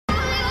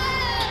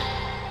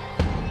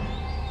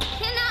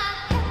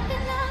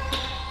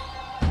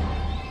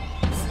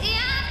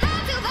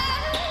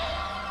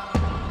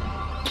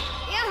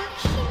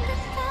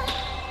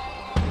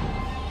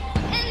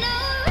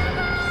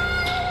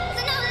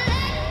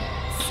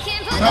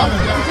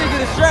Continue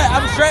to strap.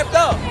 I'm strapped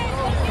up.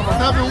 What's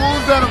happening? What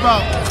was that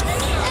about?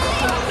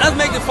 Let's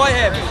make the fight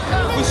happen.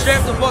 We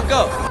strapped the fuck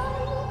up.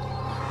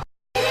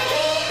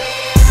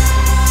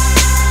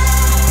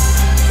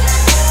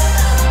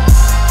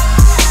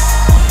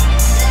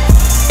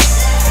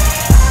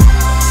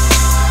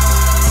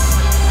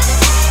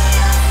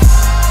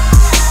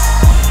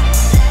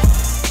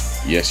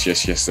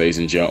 Yes, ladies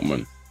and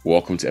gentlemen.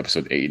 Welcome to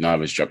episode 89 of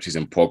the Strap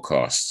Season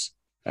Podcast.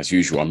 As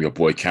usual, I'm your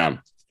boy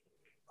Cam.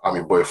 I'm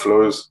your boy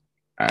Flows.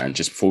 And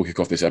just before we kick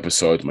off this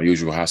episode, my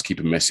usual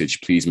housekeeping message,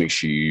 please make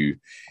sure you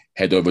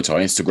head over to our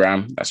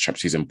Instagram, that's Strap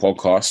Season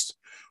Podcast,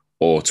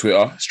 or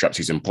Twitter, Strap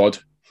Season Pod.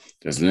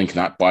 There's a link in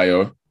that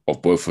bio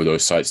of both of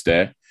those sites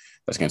there.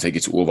 That's going to take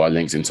you to all of our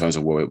links in terms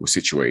of where we're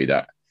situated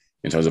at,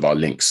 in terms of our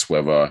links,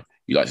 whether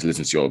you like to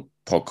listen to your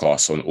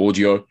podcasts on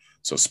audio,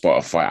 so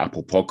Spotify,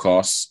 Apple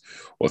Podcasts,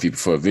 or if you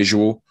prefer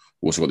visual,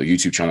 we also got the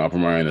YouTube channel up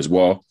and running as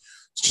well.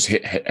 So just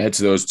head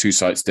to those two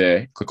sites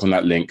there, click on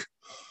that link,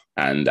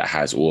 and that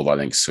has all of our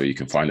links so you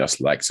can find us,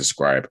 like,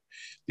 subscribe,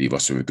 leave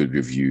us with a good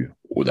review,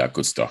 all that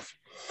good stuff.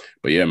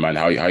 But yeah, man,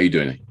 how you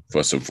doing?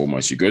 First and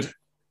foremost, you good?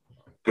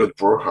 Good,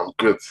 bro. I'm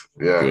good.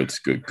 Yeah.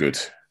 Good.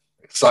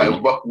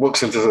 Exciting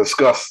boxing to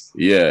discuss.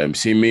 Yeah,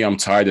 see me, I'm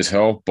tired as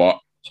hell, but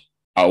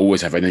I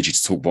always have energy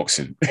to talk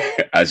boxing,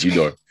 as you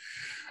know.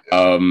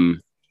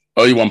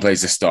 Only one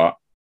place to start.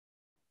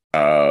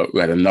 We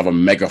had another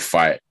mega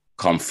fight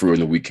come through on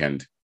the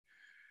weekend.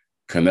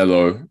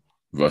 Canelo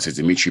versus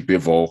Dimitri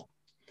Bivol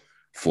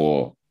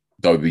for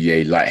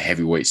WBA light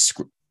heavyweight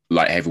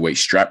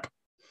strap.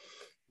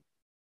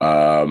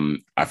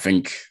 I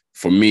think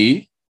for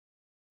me,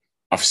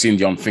 I've seen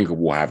the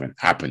unthinkable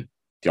happen.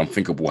 The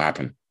unthinkable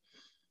happen.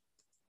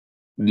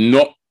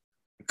 Not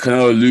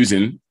Canelo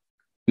losing,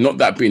 not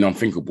that being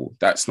unthinkable.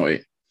 That's not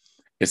it.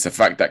 It's the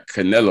fact that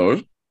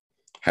Canelo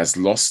has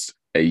lost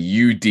a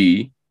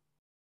UD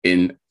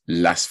in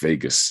Las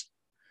Vegas,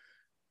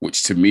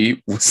 which to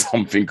me was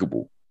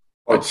unthinkable.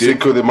 On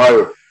Cinco de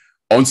Mayo.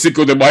 On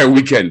Cinco de Mayo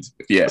weekend.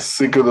 Yeah.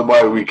 Cinco de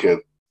Mayo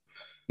weekend.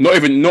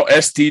 Not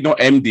ST, not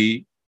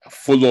MD,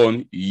 full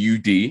on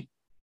UD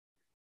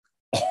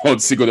on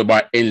Cinco de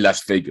Mayo in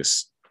Las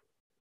Vegas.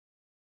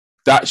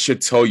 That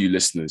should tell you,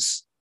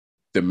 listeners,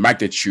 the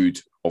magnitude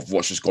of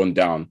what's just gone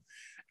down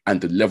and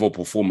the level of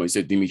performance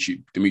that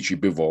Dimitri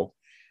Bivol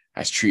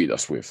has treated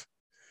us with.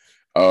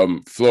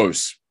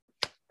 Flows,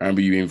 I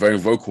remember you being very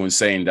vocal in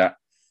saying that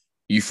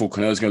you thought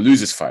Canelo's going to lose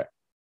this fight,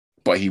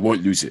 but he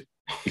won't lose it,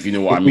 if you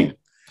know what I mean.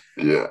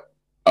 Yeah.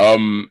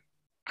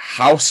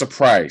 How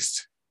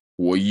surprised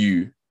were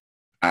you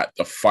at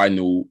the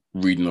final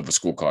reading of the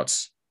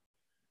scorecards?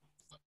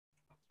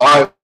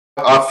 I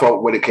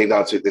felt when it came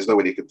down to it, there's no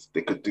way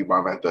they could do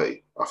my man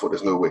dirty. I thought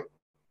there's no way.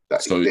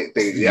 That so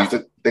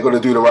they're going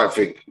to do the right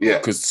thing. Yeah.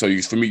 Because for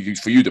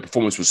you, the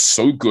performance was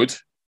so good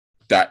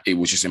that it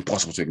was just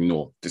impossible to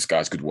ignore this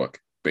guy's good work,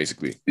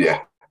 basically.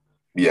 Yeah.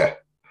 Yeah.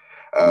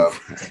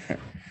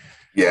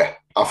 Yeah.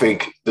 I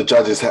think the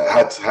judges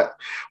had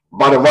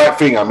by the right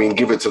thing, I mean,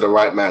 give it to the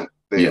right man.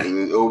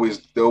 They're always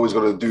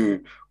going to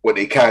do what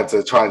they can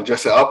to try and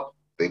dress it up.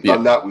 They've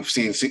done that. We've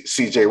seen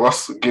CJ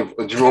Ross give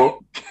a draw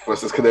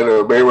versus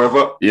Canelo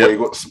Mayweather where he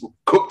got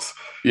cooked.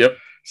 Yep.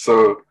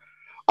 So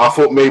I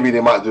thought maybe they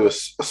might do a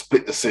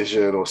split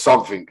decision or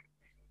something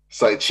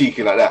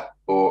cheeky like that,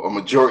 or a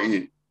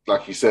majority,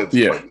 like you said.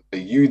 Yeah.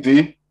 A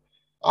UD,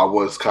 I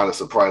was kind of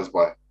surprised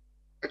by.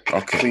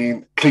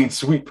 Clean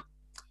sweep.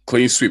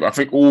 Clean sweep. I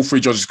think all three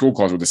judges'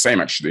 scorecards were the same,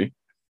 actually.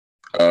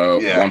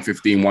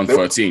 115,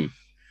 113.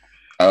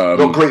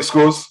 Not great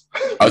scores.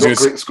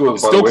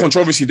 Still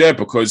controversy there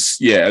because,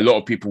 a lot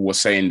of people were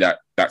saying that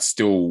that's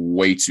still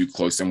way too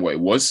close than what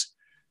it was.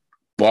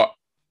 But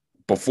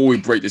before we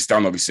break this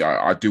down, obviously,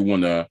 I do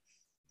want to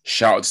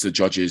shout out to the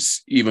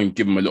judges, even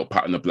give them a little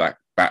pat on the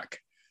back,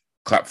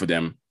 clap for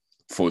them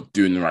for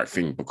doing the right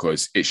thing,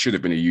 because it should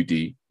have been a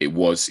UD. It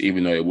was,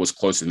 even though it was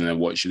closer than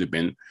what it should have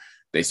been,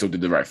 they still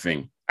did the right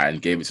thing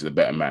and gave it to the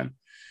better man.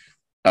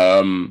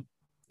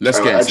 Let's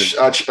get into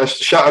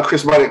shout out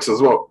Chris Mannix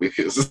as well,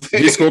 because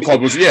his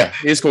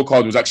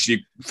scorecard was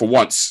actually, for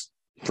once,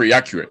 pretty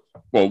accurate.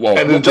 Well,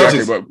 and the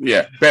judges, accurate,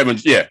 but better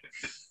than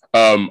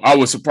I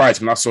was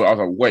surprised when I saw it. I was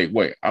like,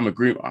 wait, am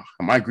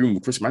I agreeing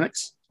with Chris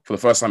Mannix for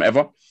the first time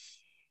ever?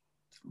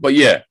 But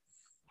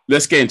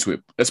let's get into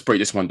it. Let's break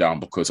this one down,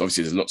 because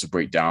obviously there's a lot to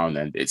break down,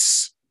 and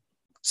it's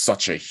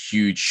such a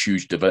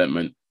huge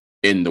development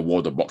in the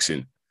world of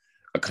boxing.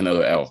 A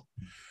Canelo L.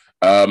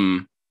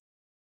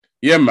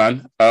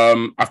 Man.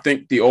 I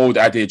think the old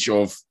adage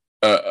of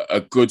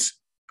a good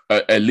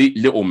elite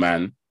little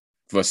man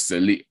versus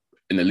an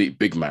elite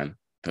big man,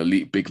 the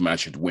elite big man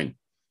should win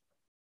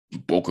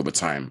bulk of the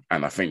time.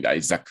 And I think that's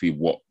exactly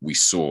what we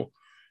saw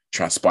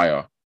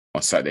transpire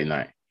on Saturday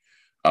night.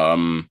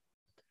 Man,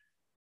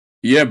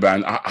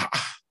 I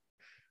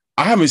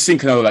haven't seen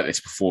Canelo like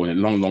this before in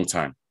a long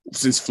time,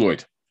 since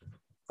Floyd.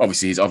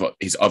 Obviously,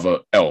 his other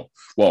L.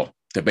 Well,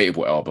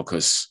 debatable L,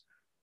 because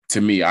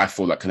to me, I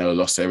feel like Canelo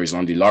lost to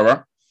Erislandy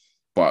Lara,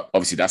 but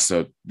obviously that's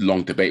a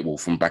long debatable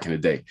from back in the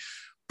day.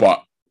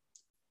 But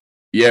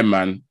Yeah,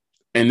 man.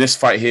 In this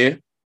fight here,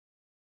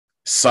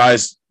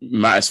 size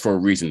matters for a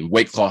reason.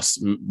 Weight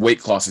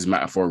classes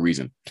matter for a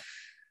reason.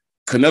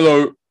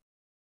 Canelo,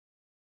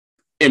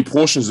 in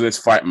portions of this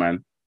fight,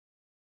 man,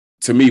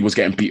 to me, was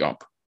getting beat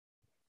up.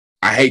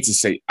 I hate to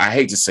say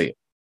it.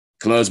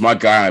 Canelo's my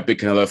guy. I'm a big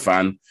Canelo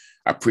fan.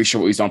 I appreciate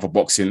what he's done for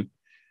boxing,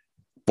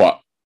 but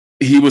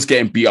he was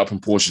getting beat up in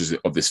portions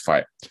of this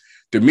fight.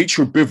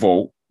 Dimitri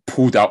Bivol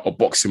pulled out a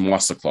boxing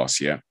masterclass,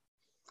 yeah?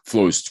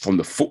 Flows from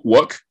the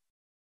footwork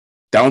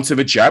down to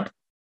the jab.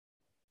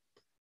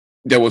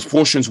 There was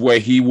portions where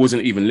he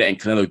wasn't even letting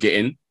Canelo get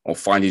in or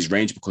find his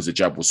range because the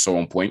jab was so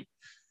on point.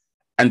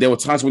 And there were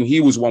times when he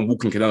was one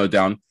walking Canelo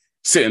down,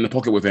 sitting in the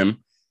pocket with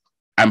him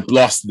and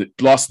blasting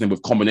him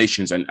with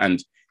combinations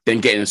and then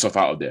getting himself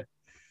out of there.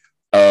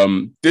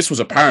 This was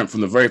apparent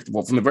from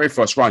the very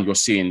first round. You're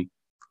seeing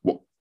what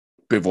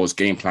Bivol's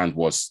game plan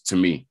was, to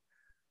me.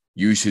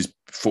 Use his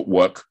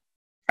footwork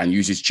and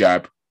use his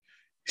jab,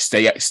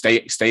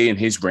 stay in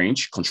his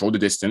range, control the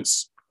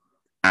distance,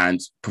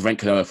 and prevent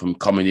Canelo from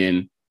coming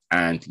in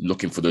and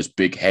looking for those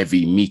big,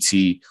 heavy,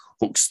 meaty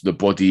hooks to the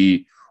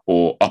body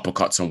or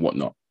uppercuts and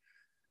whatnot.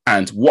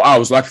 And what I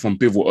was liking from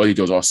Bivol early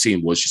days I was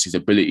seeing was just his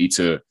ability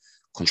to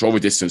control the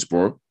distance,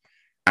 bro,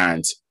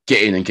 and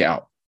get in and get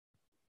out.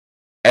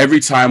 Every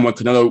time when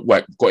Canelo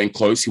got in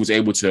close, he was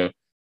able to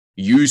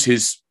use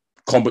his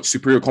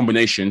superior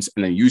combinations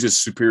and then use his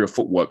superior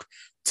footwork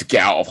to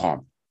get out of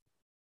harm.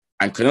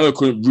 And Canelo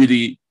couldn't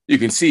really, you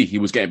can see he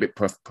was getting a bit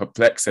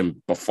perplexed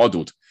and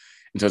befuddled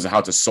in terms of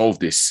how to solve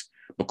this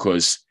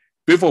because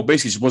Bivol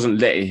basically just wasn't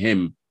letting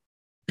him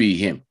be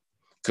him.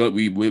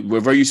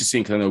 We're very used to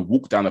seeing Canelo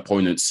walk down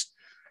opponents,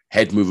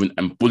 head movement,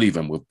 and bully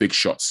them with big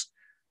shots.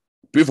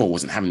 Bivol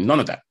wasn't having none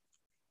of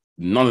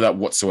that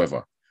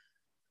whatsoever.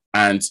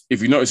 And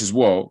if you notice as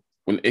well,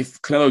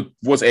 if Canelo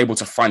was able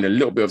to find a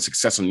little bit of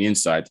success on the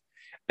inside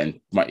and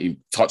might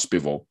touch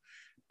Bivol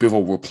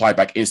will reply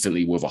back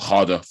instantly with a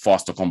harder,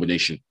 faster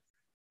combination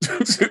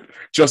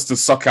just to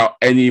suck out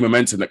any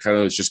momentum that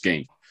Canelo's just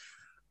gained.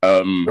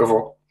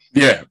 Bivol.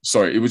 Yeah,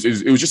 sorry. It was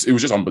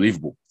just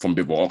unbelievable from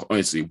Bivol.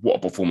 Honestly, what a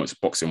performance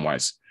boxing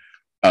wise.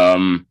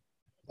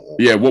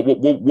 Yeah,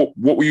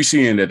 what were you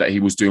seeing in there that he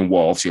was doing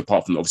well? Obviously,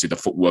 apart from the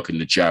footwork and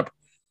the jab,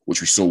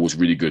 which we saw was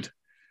really good.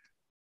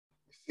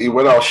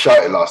 When I was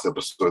shouting last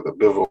episode that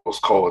Bivol was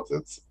cold,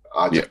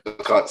 I just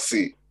can't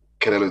see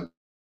Canelo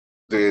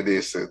doing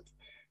this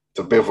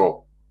to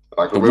Bivol.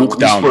 Like when we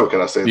spoke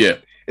and I said,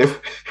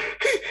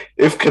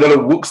 if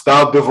Canelo walks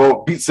down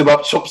Bivol, beats him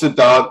up, chops him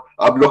down,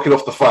 I'm locking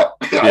off the fight.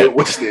 I ain't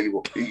watching it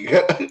anymore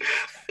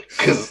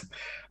because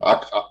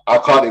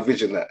I can't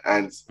envision that.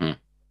 And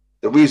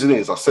the reason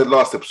is, I said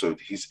last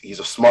episode, he's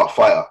a smart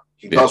fighter.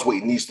 He does what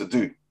he needs to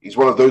do. He's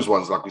one of those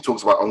ones, like we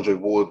talked about Andre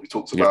Ward, we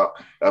talked about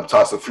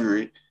Tyson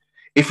Fury.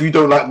 If you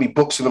don't like me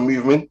boxing and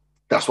movement,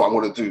 that's what I'm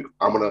going to do.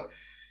 I'm going to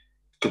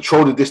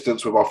control the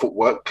distance with my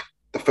footwork.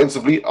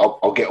 Defensively,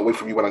 I'll get away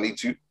from you when I need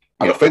to.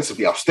 And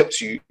offensively, I'll step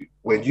to you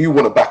when you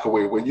want to back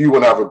away, when you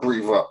want to have a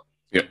breather.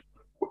 Yeah.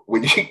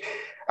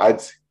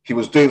 And he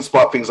was doing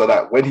smart things like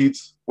that.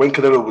 When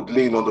Canelo would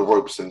lean on the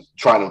ropes and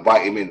try and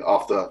invite him in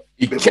after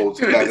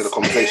Bivol's landed the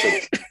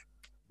conversation,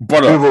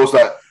 Bivol's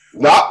like,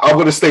 nah, I'm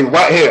going to stay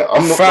right here.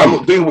 I'm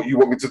not doing what you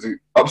want me to do.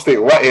 I'm staying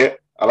right here.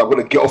 And I'm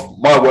going to get off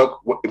my work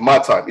in my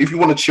time. If you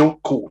want to chill,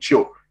 cool,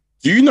 chill.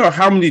 Do you know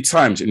how many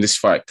times in this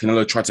fight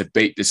Canelo tried to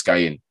bait this guy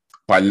in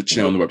by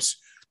chilling on the ropes?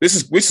 This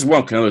is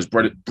one of Canelo's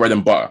bread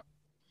and butter.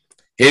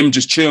 Him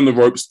just chilling on the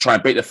ropes, trying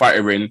to bait the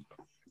fighter in.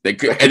 And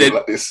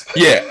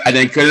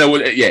then Canelo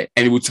would,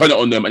 and he would turn it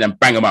on them and then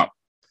bang them out.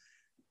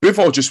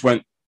 Bivol just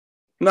went,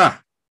 nah,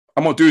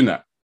 I'm not doing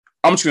that.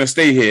 I'm just going to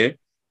stay here.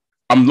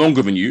 I'm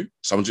longer than you,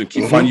 so I'm just going to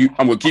keep finding you.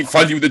 I'm going to keep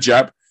finding you with the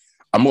jab.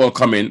 I'm not going to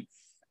come in.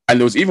 And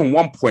there was even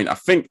one point, I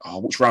think,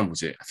 which round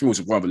was it? I think it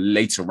was one of the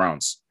later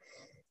rounds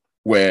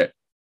where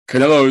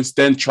Canelo's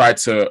then tried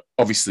to,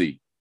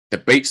 obviously, the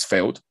baits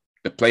failed,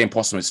 the play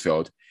impossible has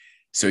failed.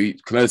 So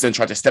Canelo's then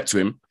tried to step to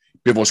him.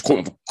 Bivol's caught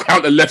him for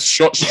counter left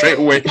shot straight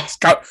away.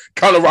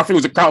 Counter, I think it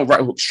was a counter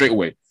right hook straight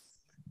away.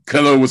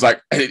 Canelo was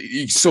like,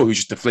 you saw he was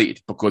just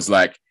deflated because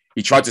like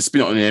he tried to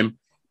spin it on him,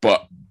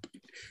 but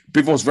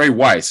Bivol's very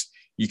wise.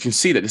 You can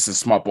see that this is a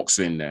smart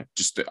boxer in there.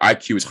 Just the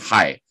IQ is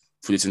high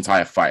for this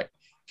entire fight.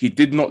 He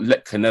did not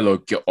let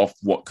Canelo get off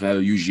what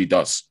Canelo usually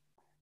does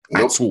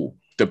at all.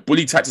 The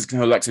bully tactics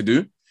Canelo likes to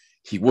do,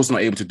 he was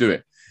not able to do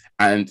it.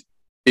 And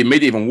it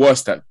made it even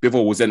worse that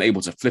Bivol was then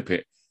able to flip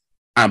it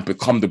and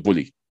become the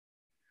bully.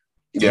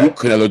 Walk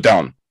Canelo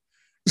down.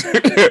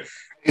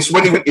 It's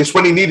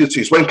when he needed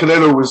to. It's when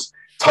Canelo was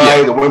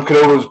tired or when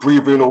Canelo was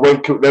breathing or when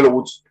Canelo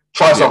would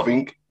try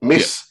something,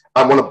 miss,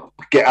 and want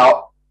to get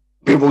out.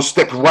 Bivol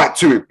stepped right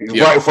to him.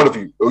 He's right in front of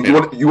you.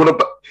 You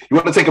want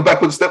to take a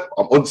backward step?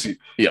 I'm onto you.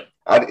 Yeah.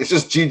 And it's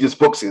just genius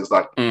boxing. It's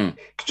like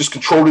just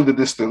controlling the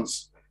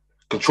distance,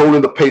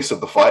 controlling the pace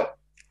of the fight.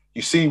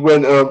 You see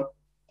when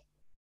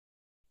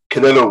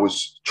Canelo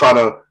was trying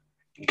to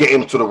get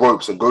him to the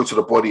ropes and go to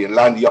the body and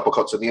land the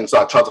uppercuts on the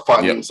inside, try to fight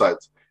on the inside.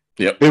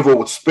 Bivol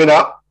would spin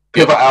out,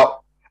 pivot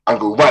out, and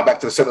go right back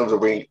to the center of the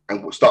ring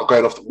and start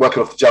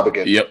working off the jab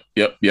again.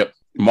 Yep.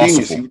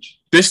 Masterful.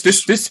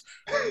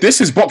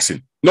 This is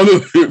boxing. No,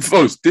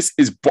 folks, this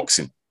is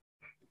boxing.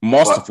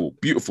 Masterful,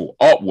 beautiful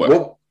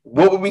artwork.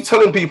 What were we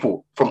telling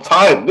people from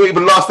time? Not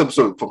even last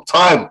episode, from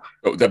time.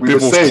 That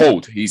Bivol's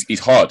cold. He's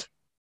hard.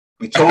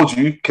 We told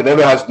you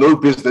Canelo has no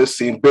business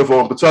seeing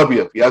Bivol and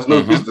Beterbiev. He has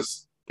no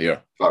business. Yeah.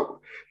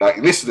 Like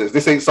listeners,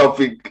 this ain't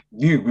something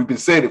new. We've been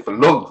saying it for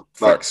long.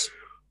 Facts.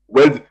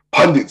 When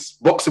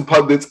boxing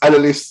pundits,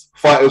 analysts,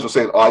 fighters were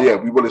saying, "Oh yeah,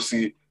 we want to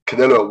see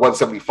Canelo at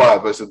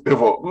 175 versus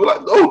Bivol," we were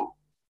like, "No."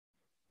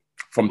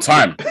 From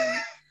time.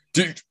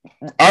 Dude,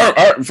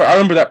 I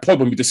remember that pod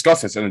when we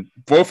discussed this, and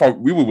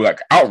we were like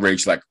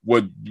outraged, like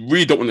we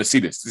really don't want to see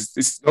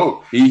this.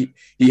 No.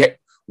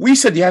 We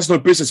said he has no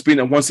business being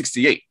at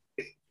 168.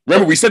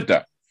 Remember, we said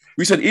that.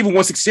 We said even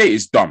 168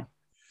 is dumb.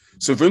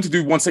 So for him to do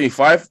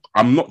 175,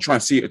 I'm not trying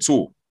to see it at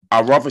all.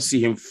 I'd rather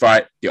see him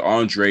fight the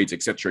Andres,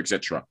 etc.,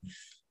 etc.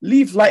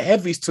 Leave light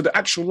heavies to the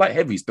actual light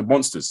heavies, the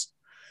monsters.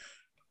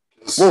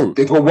 Bro,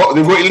 they've got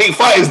elite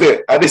fighters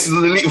there, and this is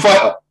an elite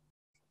fighter.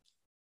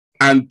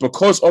 And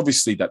because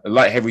obviously that the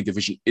light heavy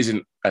division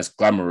isn't as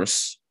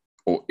glamorous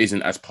or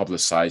isn't as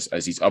publicized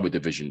as these other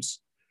divisions,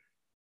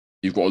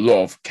 you've got a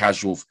lot of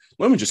casuals,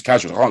 not even just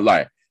casuals, I can't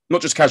lie.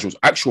 Not just casuals,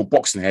 actual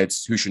boxing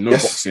heads who should know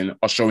boxing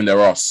are showing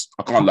their ass.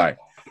 I can't lie.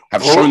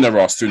 Have shown their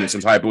ass during this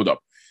entire build-up.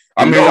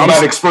 I'm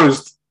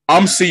exposed.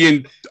 I'm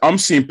seeing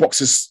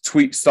boxers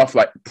tweet stuff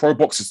like pro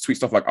boxers tweet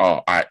stuff like,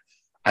 "Oh, I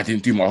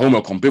didn't do my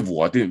homework on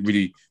Bivol. I didn't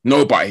really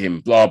know about him."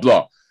 Blah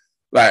blah.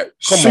 Like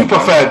super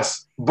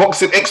fans,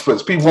 boxing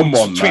experts, people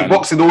tweet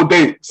boxing all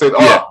day, saying,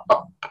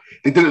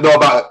 they didn't know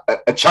about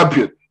a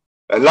champion,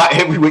 a light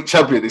heavyweight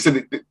champion. They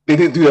said they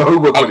didn't do their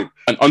homework on him.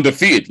 An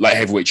undefeated light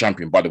heavyweight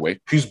champion, by the way,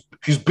 who's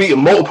beaten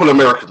multiple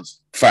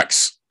Americans.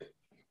 Facts.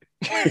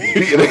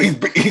 He's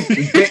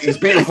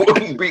beaten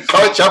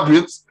current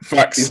champions.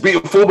 Facts. He's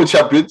beaten former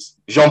champions.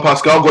 Jean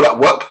Pascal got that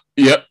work.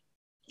 Yep.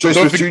 Joe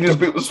Smith Jr.'s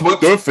beat the smoke.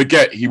 Don't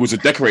forget, he was a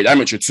decorated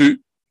amateur too.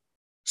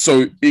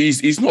 So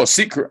he's not a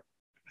secret.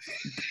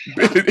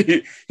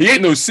 he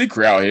ain't no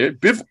secret out here.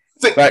 Bivol,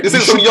 this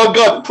is some young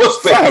gun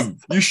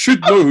prospects. You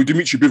should know who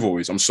Dimitri Bivol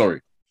is. I'm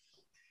sorry.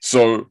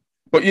 So,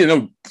 but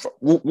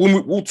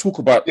we'll talk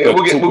about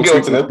we'll get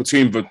onto them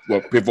between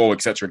Bivol,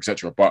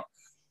 etc. But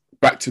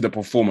back to the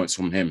performance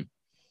from him.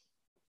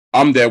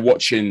 I'm there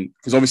watching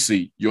because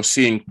obviously you're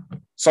seeing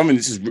something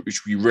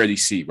which we rarely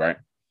see, right?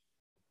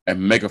 A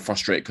mega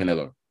frustrated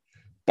Canelo.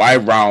 By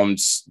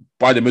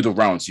the middle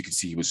rounds, you can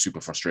see he was super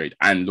frustrated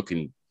and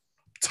looking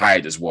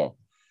tired as well.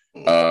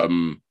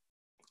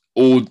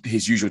 All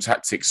his usual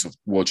tactics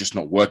were just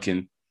not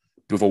working.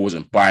 Bivol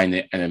wasn't buying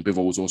it, and then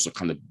Bivol was also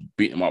kind of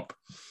beating him up.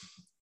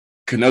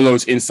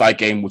 Canelo's inside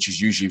game, which is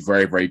usually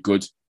very, very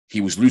good,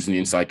 he was losing the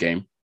inside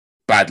game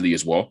badly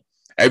as well.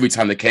 Every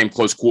time they came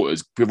close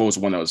quarters, Bivol was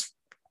the one that was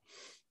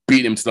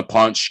beating him to the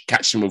punch,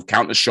 catching him with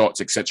counter shots,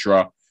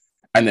 etc.,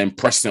 and then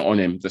pressing it on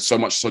him. There's so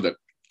much so that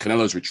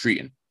Canelo's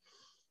retreating.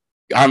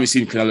 I haven't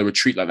seen Canelo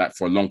retreat like that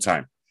for a long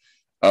time.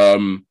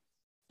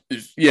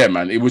 Yeah,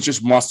 man, it was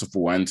just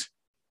masterful. And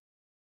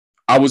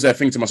I was there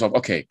thinking to myself,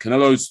 okay,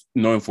 Canelo's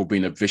known for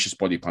being a vicious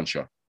body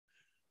puncher.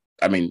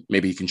 I mean,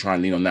 maybe he can try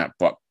and lean on that.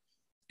 But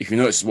if you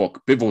notice as well,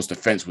 Bivol's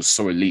defense was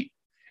so elite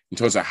in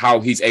terms of how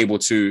he's able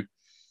to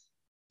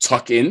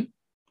tuck in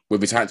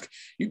with his hands.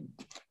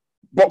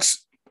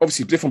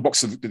 Obviously, different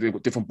boxers,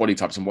 different body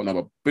types and whatnot.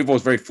 But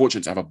Bivol's very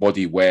fortunate to have a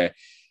body where,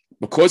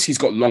 because he's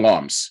got long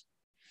arms,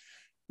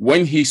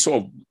 when he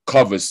sort of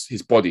covers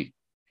his body,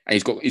 and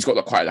he's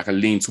got quite like a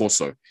lean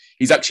torso,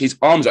 his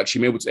arms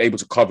actually able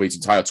to cover his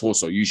entire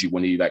torso. Usually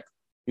when he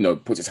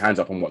puts his hands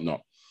up and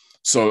whatnot.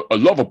 So a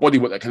lot of the body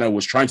work that Canelo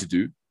was trying to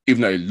do,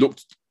 even though it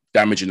looked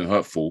damaging and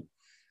hurtful,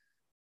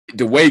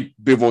 the way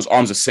Bivol's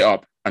arms are set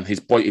up and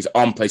his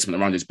arm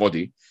placement around his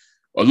body,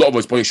 a lot of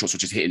those body shots were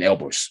just hitting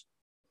elbows.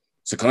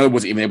 So Canelo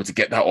wasn't even able to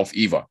get that off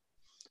either.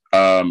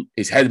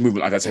 His head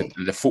movement, like I said,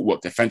 the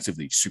footwork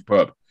defensively,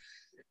 superb.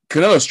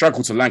 Canelo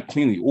struggled to land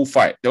cleanly all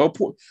fight.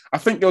 I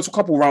think there was a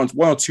couple rounds,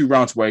 1 or 2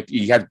 rounds where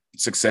he had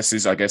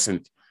successes, I guess,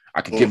 and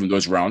I could give him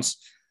those rounds.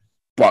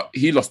 But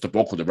he lost the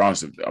bulk of the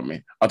rounds. I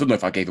mean, I don't know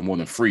if I gave him more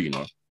than 3,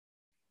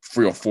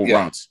 3 or 4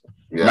 rounds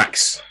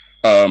max.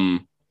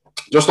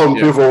 Just on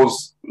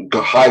Bivol's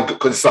high,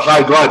 because it's a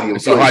high guard.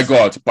 It's a high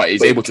guard, but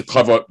he's able to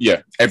cover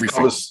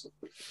everything.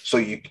 So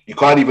you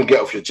can't even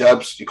get off your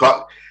jabs. You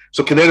can't.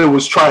 So Canelo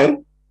was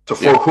trying to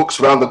throw hooks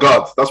around the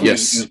guard. That's what he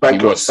was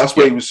banking on. That's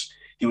where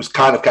he was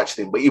kind of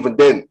catching him. But even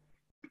then,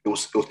 it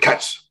was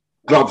catch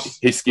gloves.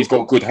 He's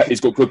got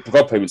good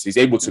glove payments. He's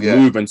able to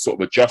move and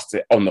sort of adjust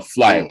it on the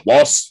fly,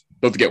 whilst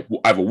don't forget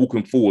either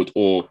walking forward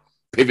or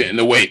pivoting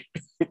away.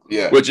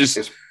 Yeah, this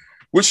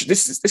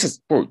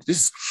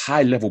is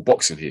high level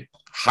boxing here.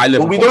 High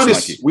level. Well, we know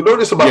this. We know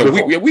this about.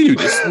 We do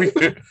this.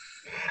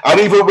 And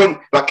even when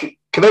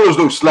Canelo's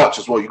no slouch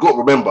as well. You got to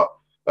remember,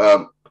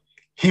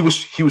 he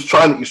was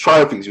trying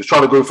things. He was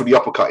trying to go for the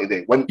uppercut in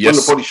there. When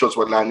the body shots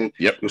were landing,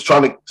 he was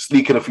trying to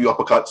sneak in a few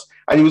uppercuts,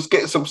 and he was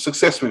getting some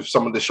success with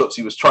some of the shots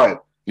he was trying.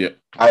 Yeah.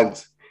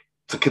 And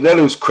to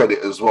Canelo's credit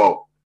as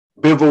well,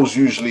 Bivol's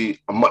usually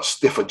a much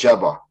stiffer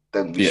jabber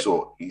than we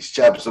saw. His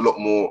jab's a lot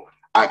more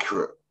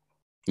accurate.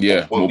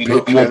 Yeah,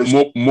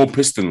 more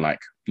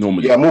piston-like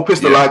normally. Yeah, more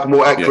piston-like,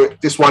 more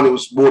accurate. This one, it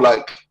was more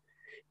like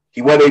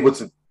he wasn't able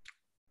to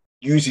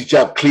use his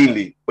jab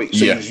cleanly, but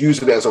so he was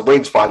using it as a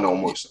rangefinder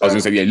almost. I was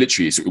going to say,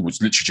 literally, it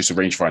was literally just a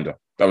rangefinder.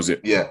 That was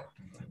it. Yeah.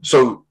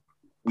 So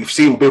we've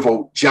seen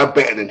Bivol jab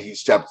better than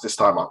he's jabbed this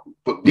time out.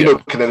 But we know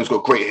Canelo's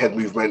got great head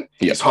movement.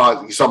 He's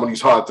hard. He's someone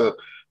who's hard to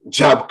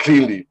jab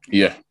cleanly.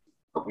 Yeah.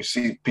 But we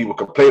see people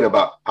complain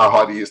about how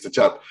hard he is to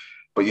jab.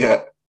 But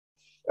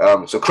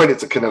so credit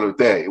to Canelo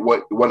there. It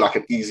wasn't like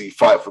an easy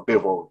fight for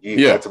Bivol.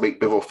 He had to make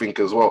Bivol think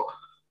as well.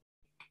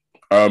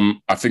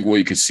 I think what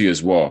you can see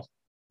as well,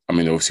 I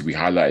mean, obviously we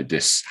highlighted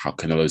this, how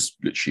Canelo's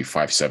literally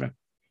 5'7",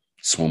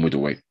 small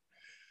middleweight.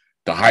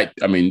 The height,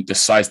 I mean, the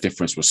size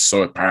difference was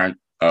so apparent.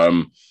 Do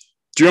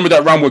you remember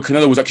that round where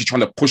Canelo was actually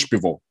trying to push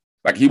Bivol?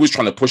 Like he was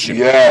trying to push him.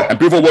 Yeah. And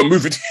Bivol wasn't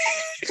moving.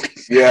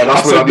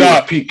 That's when I knew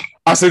his peak.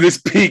 I said, this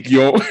peak,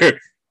 yo.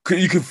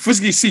 You can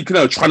physically see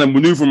Canelo trying to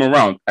maneuver him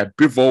around, and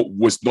Bivol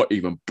was not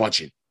even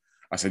budging.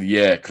 I said,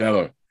 yeah,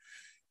 Canelo,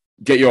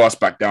 get your ass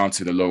back down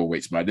to the lower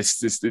weights, man.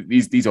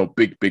 These are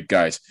big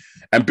guys.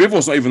 And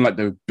Bivol's not even like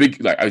the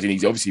big, like, I mean,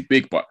 he's obviously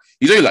big, but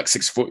he's only like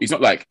 6 foot. He's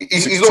not like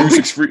 6'2",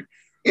 6'3".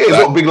 Yeah, he's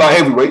not big like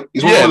heavyweight.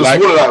 He's one of the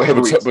smaller like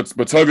heavyweight. But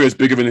Botovia is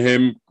bigger than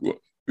him.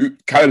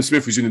 Callum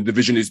Smith, who's in the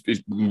division, is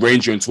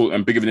ranger and tall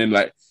and bigger than him.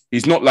 Like,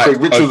 he's not like...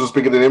 Craig Richards was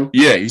bigger than him.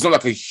 Yeah, he's not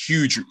like a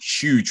huge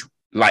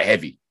light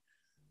heavy.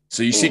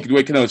 So you see the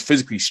way Canelo's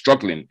physically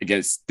struggling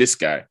against this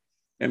guy.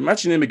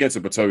 Imagine him against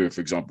a Botovia, for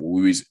example,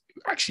 who is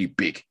actually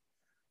big.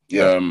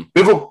 Yeah.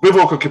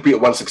 Bivol could compete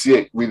at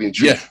 168, really and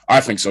truly. Yeah, I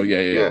think so.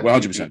 Yeah.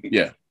 100%.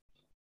 Yeah.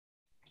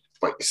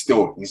 But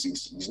still,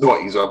 he's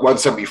not. He's at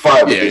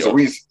 175. There's a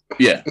reason.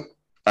 Yeah,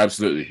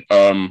 absolutely.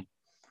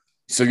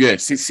 So yeah,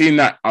 seeing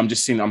that, I'm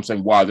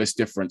saying, wow, this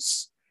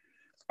difference.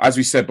 As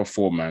we said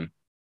before, man,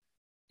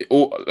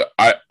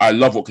 I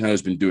love what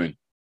Canelo's been doing.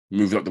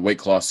 Moving up the weight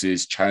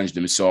classes,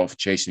 challenging himself,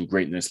 chasing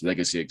greatness,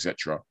 legacy,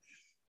 etc.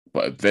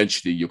 But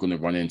eventually you're going to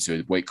run into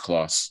a weight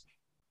class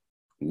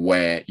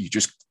where you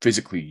just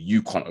physically,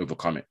 you can't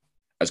overcome it.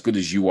 As good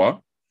as you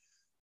are,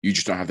 you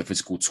just don't have the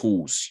physical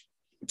tools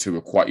to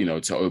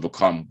to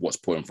overcome what's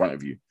put in front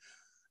of you.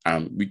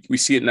 And we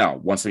see it now.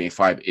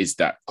 175 is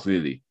that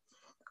clearly.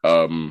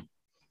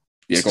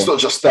 It's not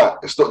just that.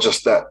 It's not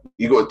just that.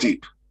 You got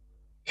deep.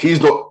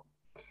 He's not,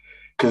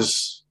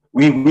 because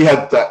we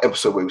had that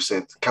episode where we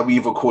said, can we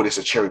even call this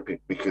a cherry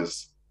pick?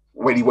 Because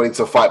when he went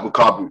to fight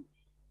Mukabu,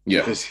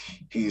 because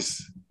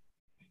he's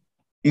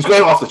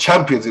going after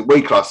champions in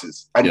weight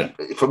classes. And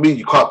for me,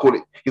 you can't call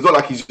it. He's not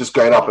like he's just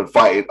going up and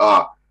fighting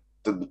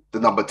the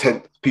number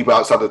 10 people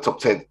outside the top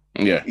 10.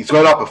 Yeah. He's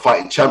going up and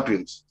fighting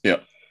champions.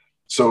 Yeah.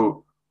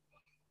 So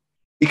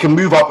he can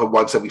move up at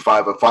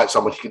 175 and fight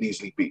someone he can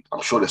easily beat.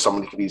 I'm sure there's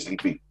someone he can easily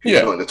beat.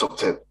 He's not in the top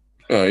 10.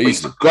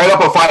 He's going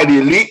up and fighting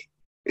the elite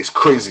is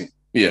crazy.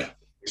 Yeah.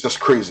 It's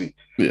just crazy.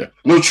 Yeah.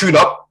 No tune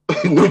up.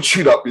 No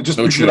tune up. You're just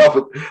pushing up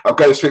and I'm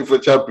going straight for a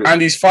champion.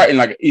 And he's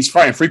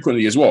fighting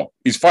frequently as well.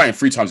 He's fighting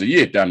 3 times a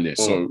year, damn near.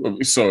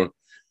 So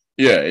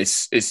yeah,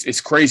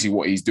 it's crazy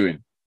what he's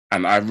doing.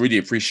 And I really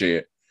appreciate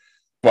it.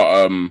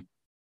 But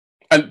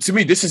and to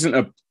me, this isn't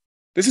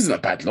a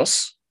bad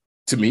loss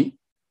to me.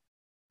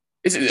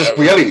 It's just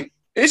reality.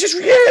 It's just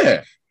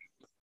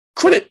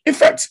credit. In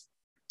fact,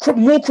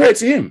 more credit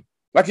to him.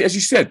 Like as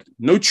you said,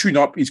 no tune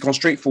up. He's gone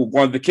straight for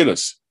one of the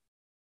killers.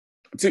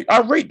 I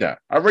rate that,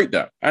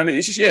 and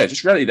it's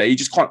just reality that he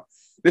just can't.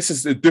 This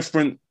is a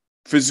different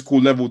physical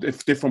level,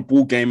 different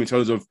ball game in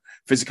terms of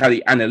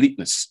physicality and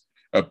eliteness.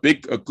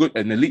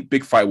 An elite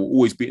big fighter will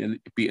always beat an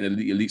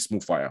elite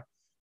small fighter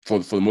for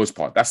the most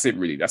part. That's it,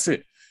 really. That's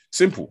it.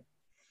 Simple.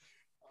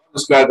 I'm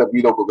just glad that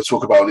we don't want to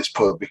talk about this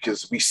pod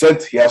because we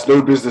said he has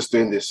no business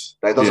doing this.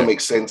 That doesn't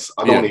make sense.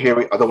 I don't want to hear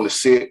it. I don't want to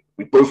see it.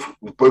 We've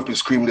both been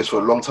screaming this for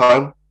a long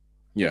time.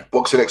 Yeah.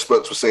 Boxing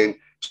experts were saying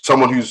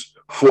someone who's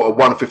fought at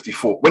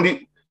 154.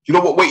 You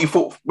know what weight he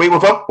fought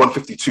Mayweather?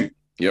 152.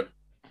 Yep.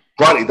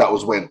 Granted, that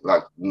was when,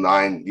 like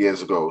 9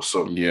 years ago or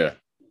so. Yeah.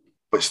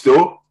 But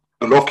still,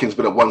 Golovkin's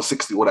been at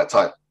 160 all that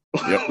time.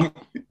 Yep.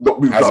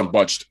 Not moved Hasn't up.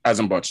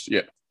 budged.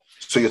 Yeah.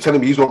 So you're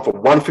telling me he's gone from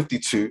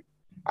 152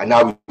 and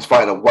now he's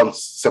fighting at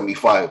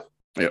 175.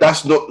 Yep.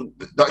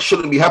 That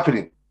shouldn't be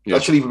happening. Yep.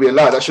 That shouldn't even be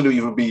allowed. That shouldn't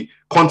even be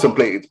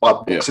contemplated by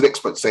boxing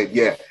experts saying,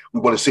 yeah,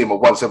 we want to see him at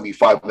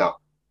 175 now.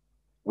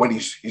 When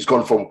he's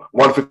gone from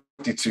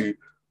 152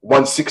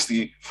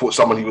 160 for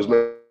someone he was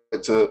meant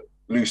to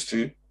lose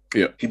to.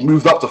 Yeah. He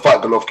moved up to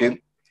fight Golovkin.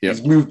 Yeah.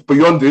 He's moved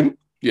beyond him.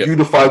 Yeah.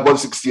 Unified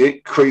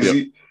 168,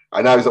 crazy.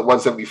 And now he's at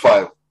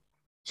 175.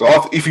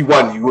 So if he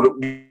won,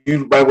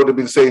 you might would have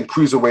been saying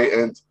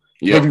cruiserweight and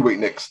heavyweight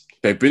next.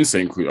 They've been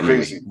saying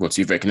crazy. To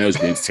be fair, Canelo's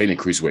been entertaining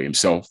cruiserweight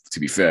himself, to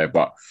be fair.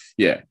 But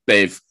yeah,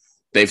 they've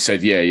said,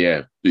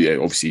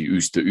 obviously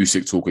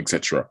Usyk talk,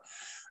 etc.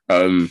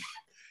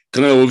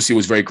 Canelo obviously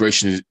was very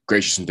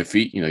gracious in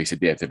defeat. He said,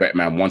 the better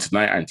man won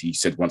tonight. And he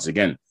said once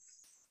again,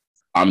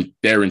 I'm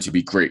daring to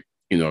be great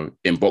you know,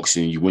 in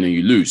boxing, you win and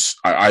you lose.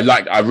 I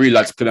really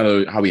liked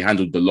Canelo, how he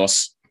handled the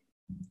loss,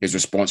 his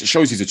response. It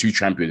shows he's a true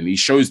champion, and he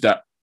shows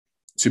that,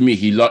 to me,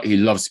 he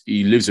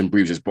lives and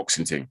breathes his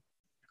boxing thing,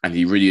 and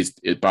he really is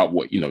about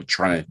what, you know,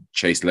 trying to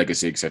chase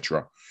legacy,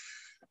 etc.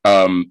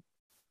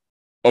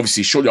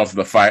 Obviously, shortly after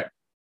the fight,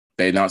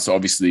 they announced that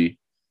obviously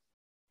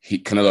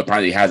Canelo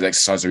apparently has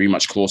exercised a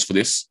rematch clause for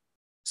this,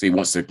 so he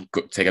wants to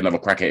take another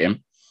crack at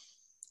him,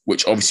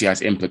 which obviously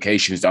has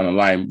implications down the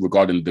line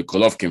regarding the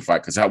Golovkin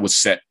fight, because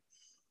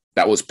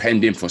that was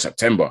penned in for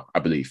September, I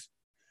believe,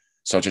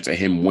 subject to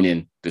him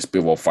winning this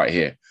Bivol fight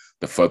here,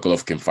 the third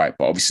Golovkin fight.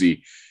 But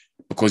obviously,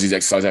 because he's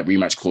exercised that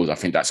rematch clause, I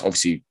think that's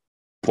obviously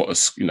put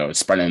us, you know,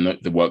 spanning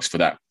the works for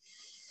that.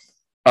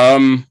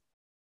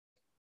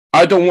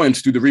 I don't want him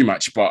to do the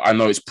rematch, but I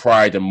know it's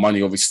pride and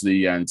money,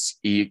 obviously, and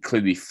he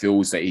clearly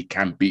feels that he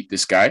can beat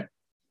this guy.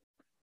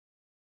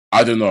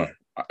 I don't know.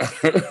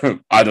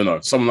 I don't know.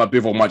 Someone like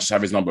Bivol might just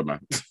have his number,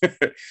 man.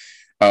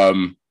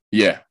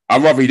 Yeah,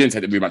 I'd rather he didn't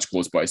take the rematch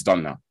clause, but it's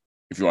done now,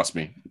 if you ask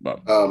me.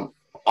 But I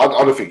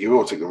don't think he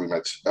will take the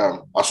rematch.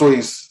 I saw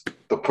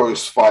the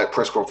post-fight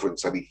press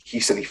conference, and he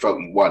said he felt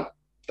he won,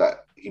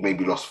 that he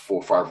maybe lost 4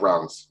 or 5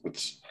 rounds,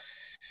 which,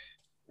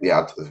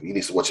 yeah, he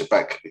needs to watch it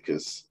back,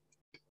 because,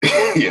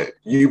 yeah,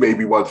 you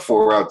maybe won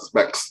 4 rounds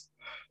max.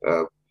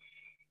 I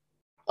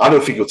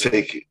don't think he'll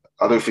take it.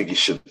 I don't think he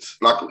should.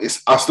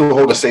 I still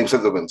hold the same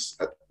sentiments.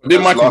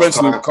 Did Michael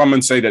Benson come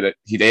and say that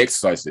they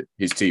exercised it,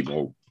 his team?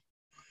 Or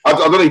I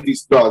don't know if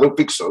he's. No, I don't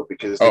think so,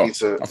 because they need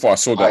to. I thought I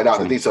saw that. Iron out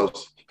the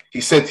details.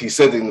 He said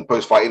in the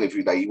post-fight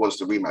interview that he wants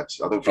the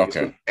rematch. I don't think it's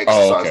been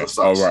exercised or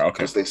such. Oh, right,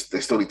 okay. Because they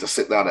still need to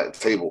sit down at the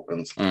table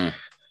and plan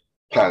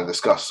and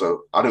discuss.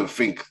 So I don't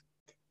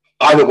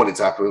want it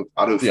to happen.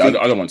 I don't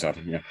want it to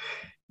happen. Yeah.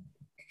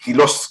 He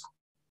lost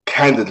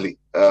candidly.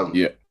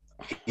 Yeah.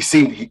 He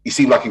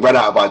seemed like he ran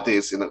out of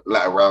ideas in the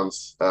latter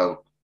rounds.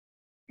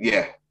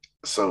 Yeah.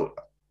 So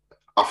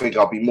I think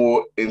I'll be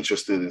more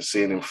interested in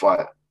seeing him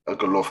fight a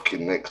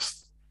Golovkin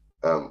next,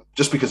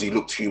 just because he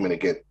looked human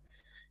again.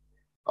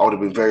 I would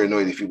have been very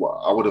annoyed if he won.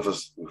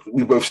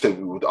 We both said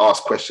we would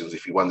ask questions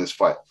if he won this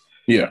fight.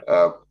 Yeah.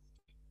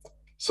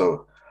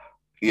 So,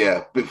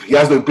 yeah, but he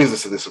has no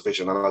business in this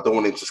division, and I don't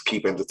want him to just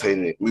keep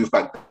entertaining it. Move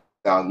back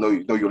down, know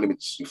your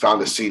limits. You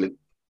found the ceiling.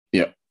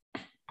 Yeah.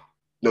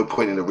 No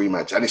point in a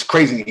rematch. And it's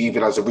crazy he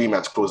even has a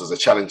rematch clause as a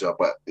challenger,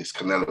 but it's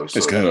Canelo. So.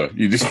 It's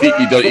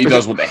Canelo. He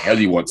does what the hell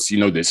he wants. You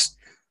know this.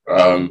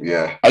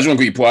 Yeah. I just want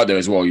to get you put out there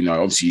as well. You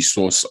know, obviously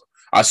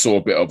I saw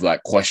a bit of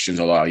like questions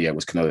a lot. Yeah,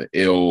 was Canelo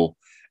ill,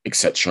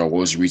 etc. What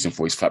was the reason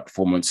for his flat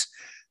performance?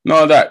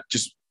 None of that.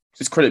 Just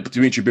credit to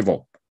Dimitri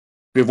Bivol.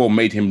 Bivol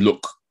made him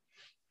look,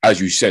 as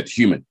you said,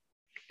 human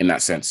in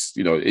that sense.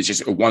 You know, it's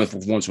just a wonderful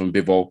performance from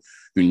Bivol,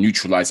 who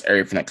neutralized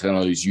everything that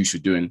Canelo is used to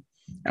doing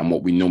and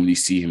what we normally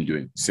see him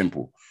doing.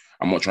 Simple.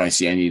 I'm not trying to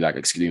see any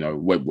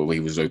whether he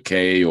was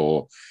okay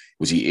or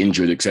was he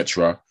injured,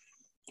 etc.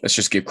 Let's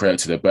just give credit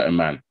to the better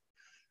man.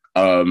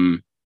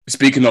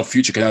 Speaking of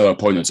future Canelo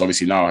opponents,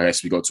 obviously now I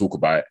guess we got to talk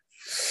about it.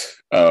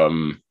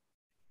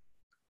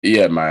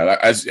 Yeah, man.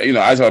 As you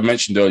know, as I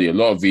mentioned earlier, a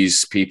lot of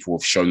these people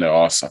have shown their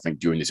ass, I think,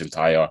 during this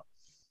entire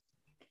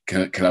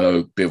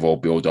Canelo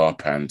Bivol build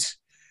up, and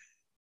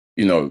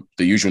you know,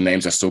 the usual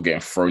names are still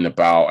getting thrown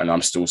about, and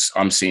I'm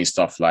seeing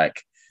stuff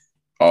like,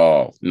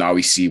 oh, now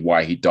we see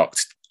why he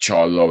ducked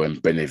Charlo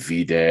and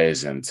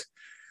Benavidez, and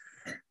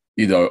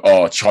you know,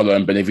 oh, Charlo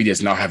and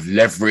Benavidez now have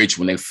leverage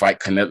when they fight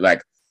Canelo.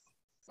 Like,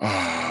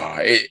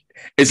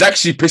 it's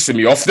actually pissing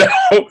me off now.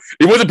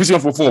 It wasn't pissing me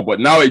off before, but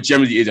now it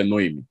generally is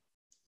annoying me.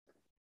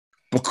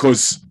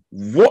 Because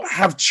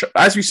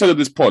as we said on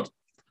this pod,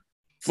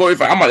 Flo,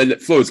 I might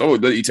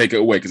let you take it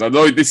away, because I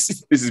know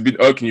this has been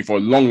irking you for a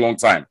long, long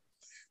time.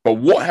 But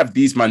what have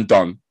these men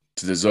done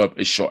to deserve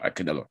a shot at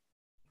Canelo?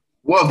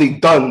 What have they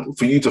done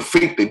for you to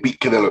think they beat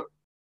Canelo?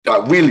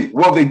 Like, really,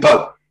 what have they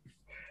done?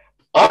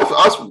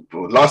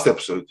 Last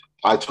episode,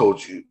 I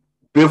told you,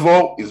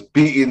 Bivol is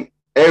beating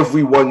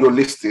everyone you're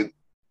listed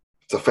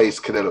to face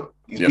Canelo.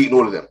 He's beating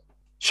all of them.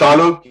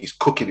 Charlo, he's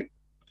cooking him.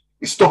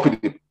 He's stopping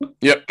him.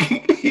 Yep.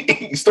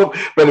 He's stopping.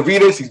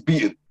 Benavidez, he's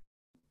beaten.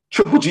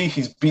 Triple G,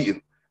 he's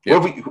beaten.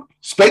 Yep.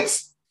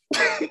 Spence,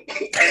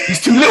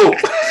 he's too little.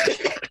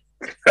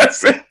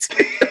 That's it.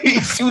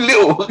 He's too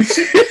little.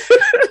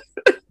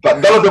 But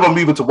none of them are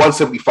moving to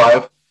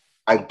 175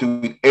 and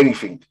doing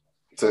anything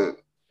to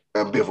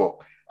Bivol.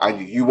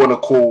 And you want to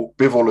call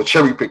Bivol a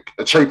cherry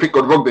pick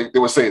gone wrong, they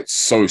were saying.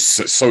 So,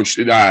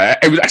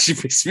 it would actually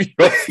piss me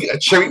off. A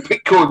cherry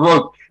pick gone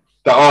wrong.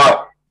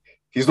 That,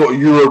 he's not a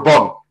Euro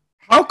bum.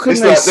 How can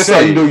that's how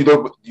you know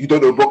you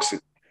don't know boxing.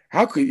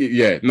 How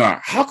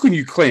can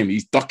you claim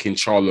he's ducking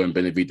Charlo and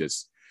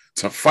Benavidez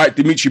to fight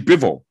Dimitri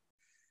Bivol,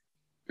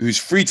 who's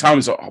 10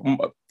 times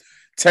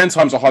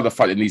a harder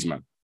fight than these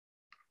men?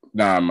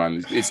 Nah,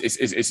 man,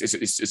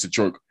 it's a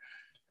joke.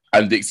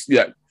 And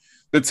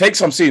the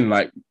takes I'm seeing,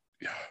 like,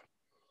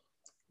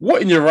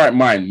 what in your right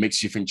mind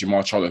makes you think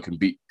Jermall Charlo can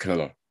beat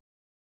Canelo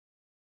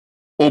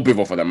or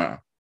Bivol for that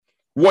matter?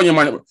 What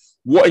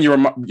in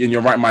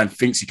your right mind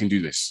thinks he can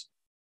do this?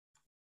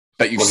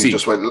 that you've Well, seen? he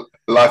just went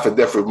life and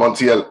death with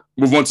Montiel.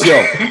 With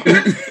Montiel.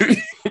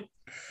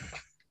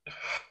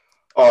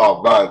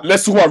 Oh man.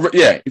 Let's talk about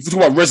if we talk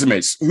about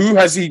resumes, who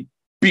has he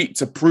beat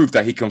to prove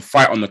that he can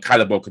fight on the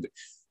caliber?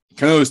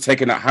 Canelo's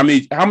taken out how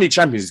many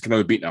champions has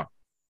Canelo beat now?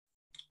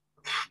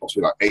 Must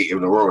be like 8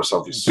 in a row or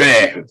something.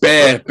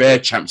 Bare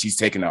champs he's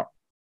taken out.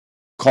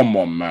 Come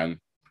on, man.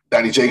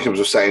 Danny Jacobs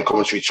was saying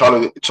commentary.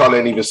 Charlie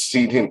ain't even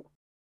seen him.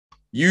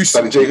 Use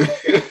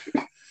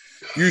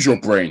your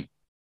brain.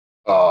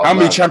 Oh, how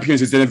many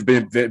champions has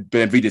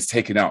Benavidez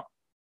taken out?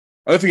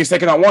 I don't think he's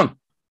taken out one.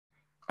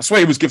 I swear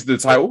he was gifted the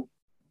title.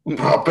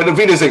 Bro,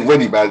 Benavidez ain't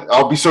ready, man.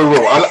 I'll be so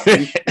real.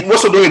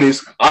 What's annoying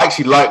is I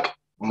actually like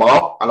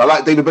Mar and I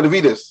like David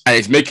Benavidez. And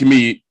it's making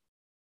me,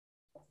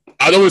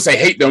 I don't want to say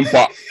hate them,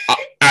 but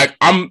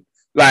I'm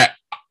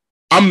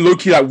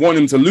low-key like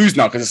wanting him to lose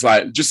now because it's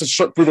like just a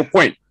short proof of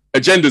point.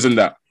 Agendas and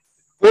that.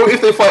 Well,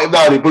 if they fight him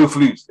now, they both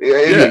lose.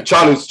 Yeah.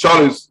 Charles,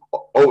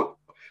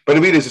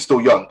 Benavidez is still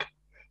young.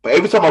 But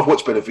every time I've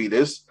watched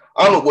Benavidez,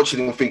 I'm not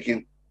watching him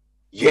thinking,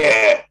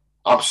 yeah,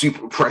 I'm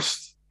super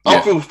impressed.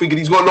 Yeah. I'm thinking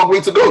he's got a long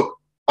way to go.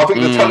 I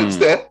think the talent's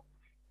there.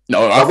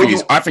 No, I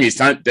think he's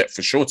talented,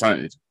 for sure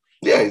talented.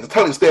 Yeah, the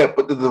talent's there,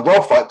 but the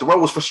Darrell fight, Darrell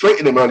was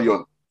frustrating him early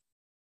on.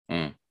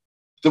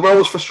 Darrell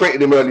was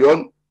frustrating him early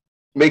on,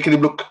 making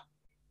him look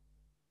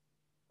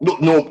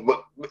normal,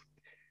 but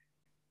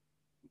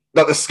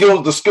that the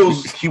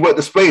skills he weren't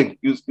displaying.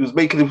 He was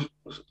making him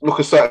look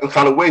a certain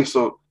kind of way.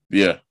 So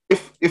yeah,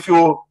 if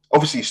you're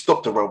obviously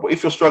stop Darrell, but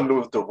if you're struggling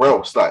with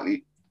Darrell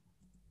slightly,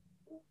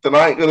 then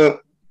I ain't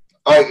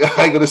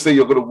gonna say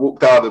you're gonna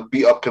walk down and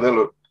beat up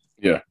Canelo.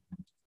 Yeah.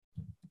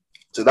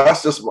 So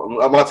that's just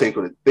my take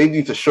on it. They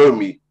need to show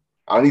me.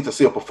 I need to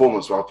see a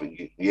performance where I'm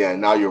thinking, yeah,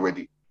 now you're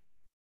ready.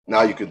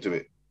 Now you can do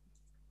it.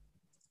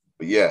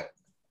 But yeah,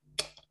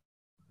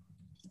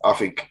 I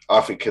think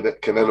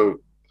Canelo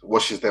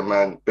washes their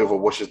man. Bivol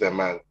washes their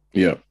man.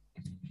 Yeah.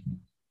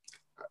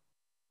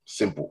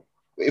 Simple.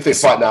 If they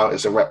fight now,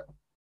 it's a wrap.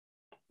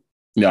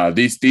 Yeah,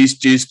 these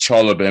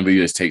Charlo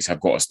Benavidez takes have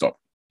got to stop.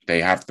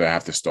 They have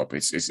to stop.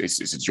 It's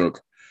a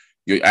joke.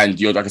 You're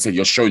like I said,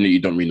 you're showing that you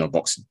don't really know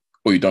boxing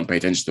or you don't pay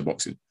attention to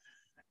boxing.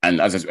 And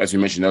as we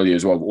mentioned earlier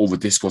as well, all the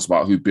discourse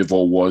about who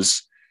Bivol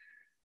was,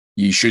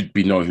 you should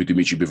be knowing who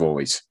Dimitri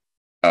Bivol is.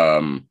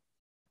 And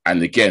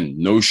again,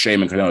 no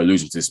shame in Canelo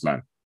losing to this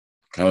man.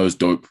 Canelo's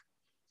dope.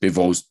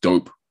 Bivol's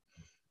dope.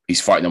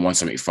 He's fighting at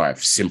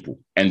 175. Simple.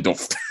 End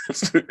of.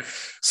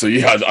 So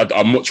yeah,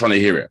 I'm not trying to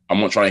hear it. I'm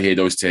not trying to hear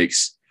those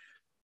takes.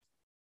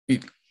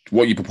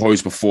 What you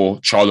proposed before,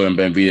 Charlo and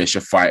Benavidez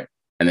should fight,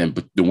 and then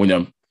the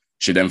winner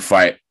should then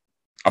fight.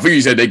 I think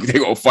you said they got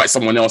to fight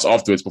someone else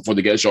afterwards before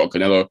they get a shot at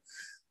Canelo.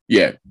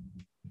 Yeah.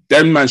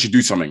 Them man should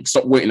do something.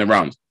 Stop waiting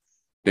around.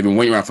 They've been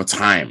waiting around for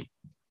time.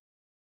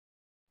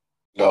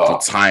 For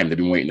time, they've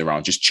been waiting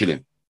around, just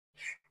chilling.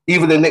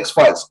 Even the next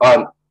fights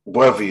aren't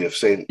worthy of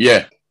saying.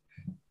 Yeah.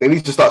 They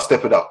need to start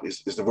stepping up,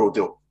 is the real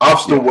deal. I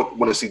still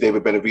want to see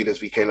David Benavidez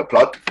v. Caleb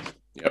Plant.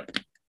 Yep.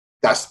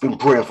 That's been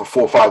brewing for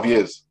 4 or 5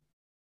 years.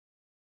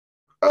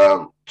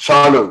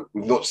 Charlo,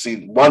 we've not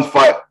seen one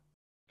fight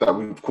that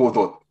we've called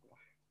on.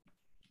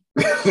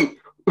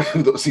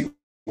 We've not seen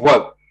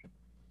one.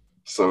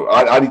 So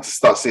I need to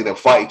start seeing them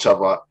fight each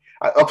other.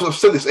 I've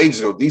said this ages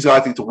ago. These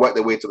guys need to work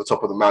their way to the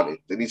top of the mountain.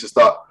 They need to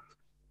start.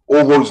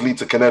 All roads lead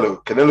to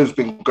Canelo. Canelo's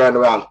been going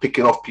around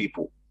picking off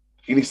people.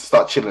 He needs to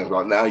start chilling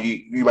right now.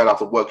 You might have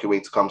to work your way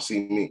to come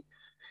see me.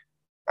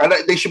 And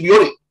they should be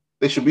on it.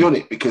 They should be on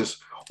it because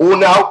all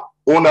now,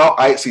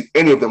 I ain't seen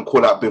any of them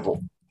call out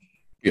Bivol.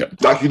 Yeah.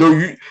 Like,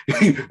 when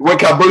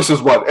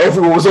Cambosos won,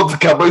 everyone was on to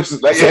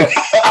Cambosos. Like, yeah.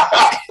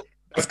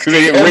 That's because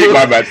they get raped,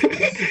 my man.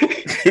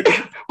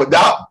 But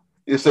now,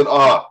 it said,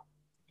 I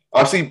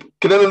see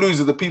Canelo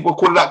losing, the people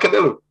calling out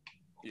Canelo.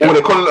 Yeah. Or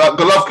they're calling out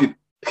Golovkin.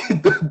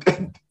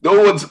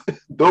 no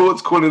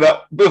one's calling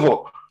out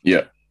Bivol.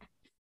 Yeah.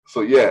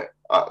 So, yeah,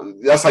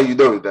 that's how you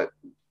know that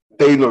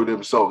they know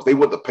themselves. They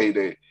want the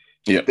payday.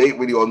 Yeah. They ain't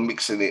really on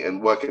mixing it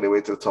and working their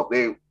way to the top.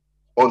 They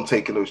on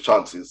taking those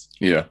chances.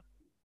 Yeah.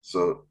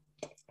 So,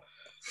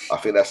 I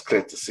think that's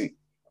clear to see.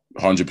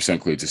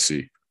 100% clear to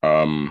see.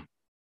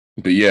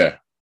 But yeah,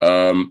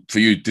 for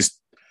you,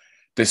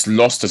 this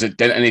loss, does it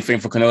dent anything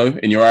for Canelo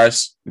in your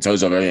eyes in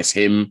terms of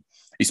him?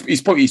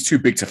 He's too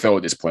big to fail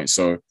at this point.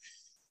 So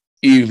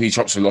even if he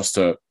chops a loss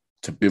to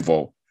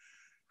Bivol,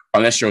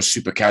 unless you're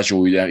super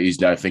casual, he's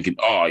now thinking,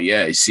 oh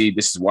yeah, see,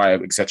 this is why,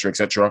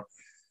 etc.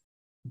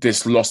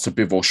 This loss to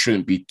Bivol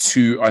shouldn't be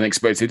too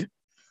unexpected,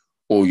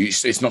 or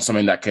it's not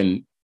something that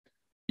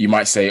you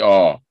might say,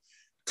 oh,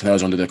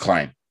 Canelo's on the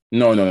decline.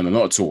 No,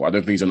 not at all. I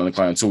don't think he's on the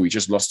decline at all. He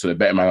just lost to the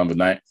better man on the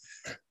night,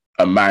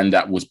 a man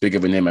that was bigger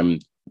than him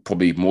and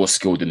probably more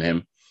skilled than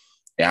him.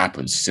 It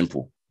happens,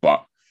 simple.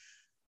 But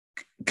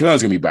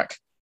Canelo's going to be back.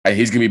 And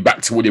he's going to be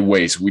back to what he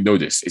weighs. We know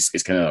this. It's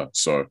Canelo.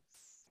 So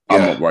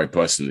I'm not worried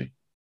personally.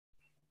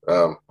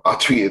 I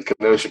tweeted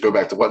Canelo should go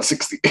back to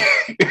 160.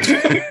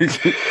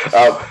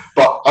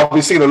 But I've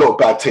been seeing a lot of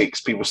bad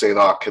takes. People saying,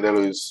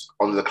 Canelo's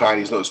on the decline.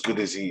 He's not as good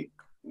as we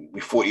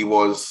thought he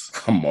was.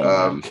 Come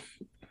on, man.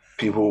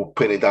 people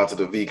putting it down to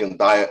the vegan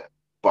diet.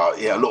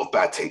 But yeah, a lot of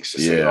bad takes.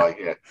 Just saying, like,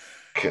 yeah,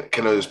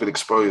 Canelo's been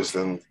exposed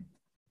and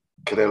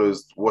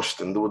Canelo's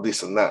washed and all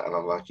this and that. And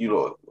I'm like, you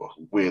lot are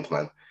weird,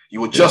 man.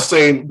 You were just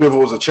saying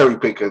Bivol was a cherry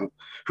pick and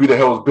who the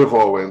hell is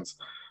Bivol? And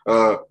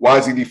why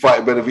is he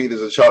fighting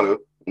Benavidez and Charlo?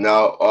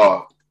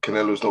 Now,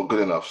 Canelo's not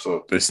good enough.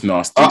 So it's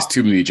nasty. It's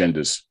too many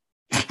agendas.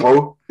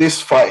 Bro,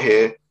 this fight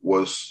here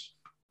was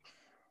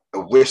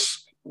a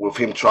risk with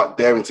him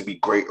daring to be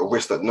great, a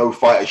risk that no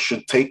fighter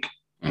should take.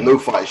 No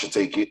fighter should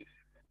take it.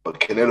 But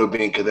Canelo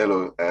being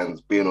Canelo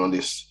and being on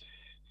this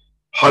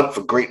hunt for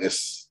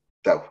greatness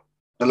that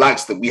the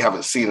likes that we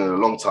haven't seen in a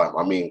long time.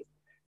 I mean,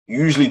 you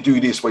usually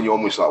do this when you're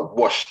almost like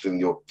washed and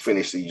you're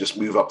finished and you just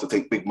move up to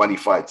take big money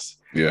fights.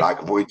 Yeah.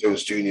 Like Roy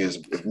Jones Jr. has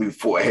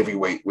moved for a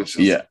heavyweight, which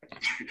is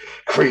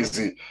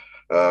crazy.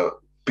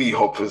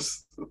 B-Hop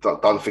has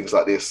done things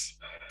like this.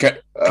 Can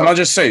I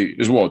just say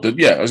as well that,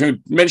 I was going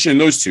to mention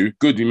those two.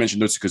 Good you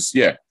mentioned those two because,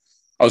 I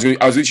was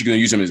literally going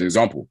to use them as an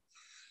example.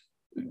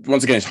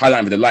 Once again, it's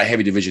highlighting the light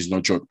heavy division is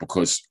no joke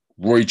because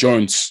Roy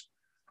Jones,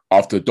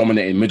 after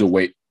dominating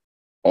middleweight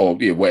or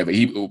whatever,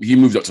 he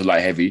moved up to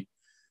light heavy,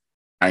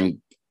 and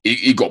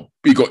he got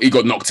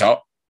knocked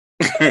out.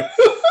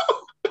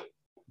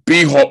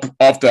 B-Hop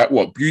after that,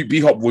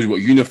 B-Hop was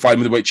unified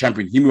middleweight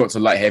champion. He moved up to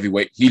light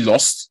heavyweight. He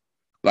lost.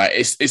 Like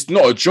it's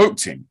not a joke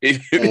thing.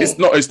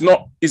 It's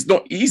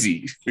not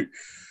easy.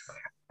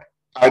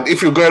 And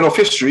if you're going off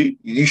history,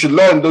 you should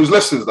learn those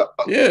lessons.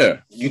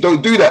 That you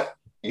don't do that.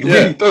 You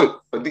really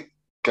don't.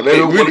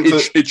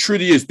 It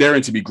truly is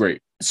daring to be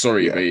great.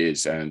 Sorry if it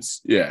is. And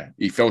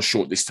he fell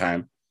short this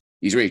time.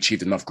 He's already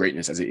achieved enough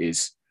greatness as it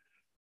is.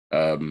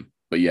 But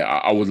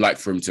I would like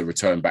for him to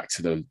return back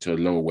to the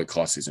lower weight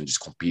classes and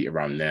just compete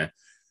around there.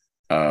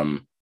 To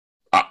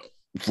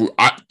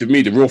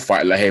me, the real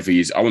fight at light heavy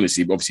is I want to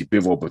see obviously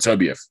Bivol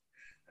Beterbiev.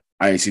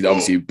 I see that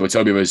obviously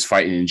Beterbiev is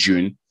fighting in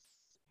June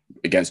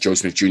against Joe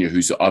Smith Jr.,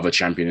 who's the other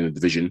champion in the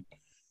division.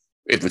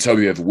 If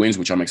Beterbiev wins,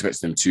 which I'm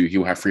expecting him to,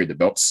 he'll have 3 of the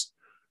belts.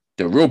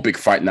 The real big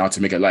fight now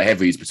to make it light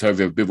heavy is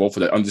Beterbiev Bivol for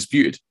the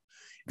undisputed. If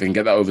they can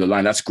get that over the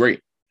line, that's great.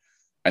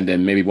 And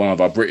then maybe one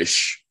of our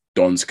British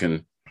dons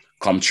can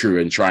come true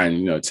and try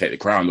and take the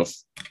crown off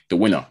the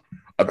winner.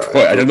 I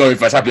don't know if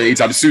that's happening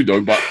anytime soon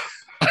though, but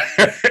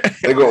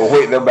they're gonna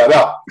wait them man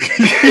out.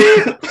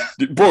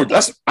 Bro,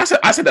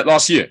 I said that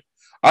last year.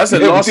 I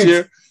said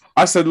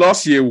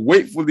last year,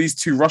 wait for these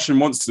 2 Russian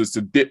monsters to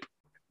dip.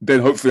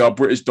 Then hopefully our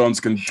British dons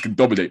can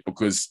dominate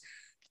because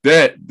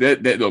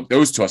look,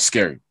 those 2 are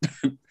scary.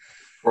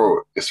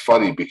 Bro, it's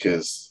funny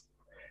because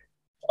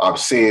I'm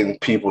seeing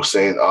people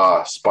saying,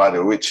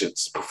 Spider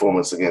Richards'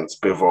 performance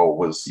against Bivol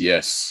was...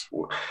 Yes.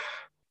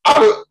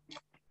 I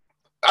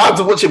had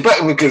to watch it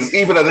back because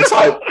even at the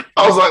time,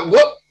 I was like,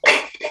 what?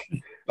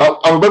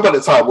 I remember at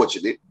the time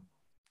watching it.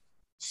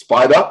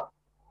 Spider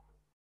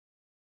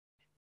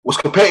was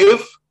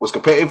competitive,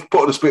 put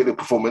on the spirit of the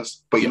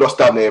performance, but he lost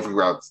down there every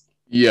round.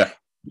 Yeah.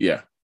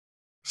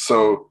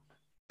 So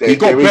he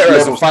got better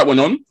as the fight went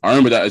on. I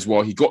remember that as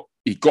well. He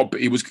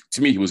was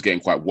to me, he was getting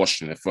quite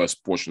washed in the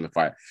first portion of the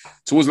fight.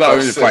 Towards the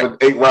later fight,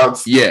 8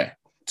 rounds. Yeah.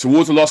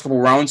 Towards the last couple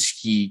of rounds,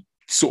 he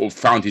sort of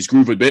found his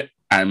groove a bit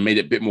and made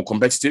it a bit more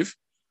competitive.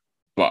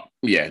 But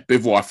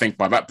Bivol, I think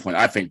by that point,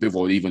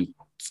 Bivol even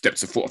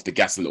stepped a foot off the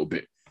gas a little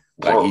bit.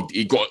 Like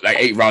he got like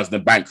 8 rounds in the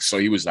bank, so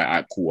he was like, "All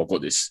right, cool, I've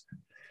got this."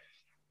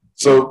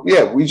 So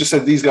we just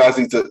said these guys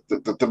need to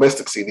the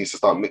domestic scene needs to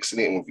start mixing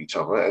it in with each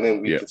other, and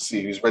then we can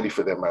see who's ready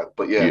for them, man.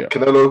 But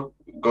Canelo,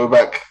 go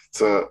back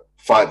to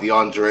fight the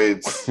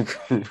Andrades.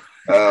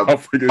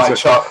 Fight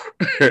Chuck.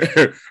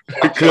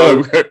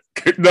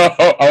 No,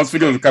 I was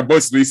thinking of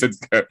Cambodia. He said,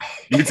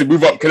 "You need to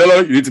move up,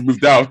 Canelo. You need to move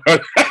down.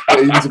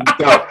 You need to move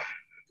down."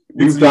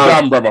 Move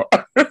down, brother.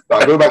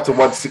 Like, go back to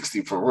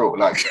 160 for real.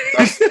 Like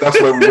that's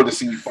where we want to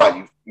see you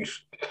fight. You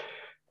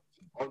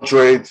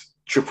Andrade,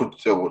 triple,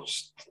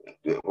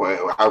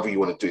 however you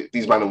want to do it.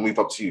 These men will move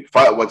up to you.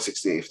 Fight at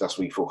 160 if that's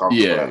what you feel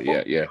comfortable.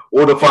 Yeah.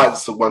 All the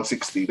fights at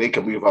 160, they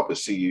can move up and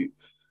see you.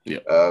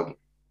 Yeah.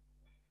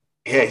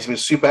 He's been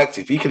super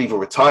active. He can even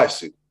retire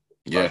soon.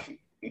 Yeah. Like,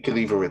 he can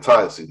even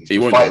retire soon. He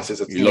fights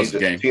as a lost the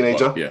game,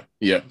 teenager.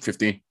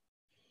 15.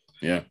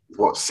 Yeah.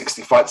 What,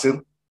 60 fights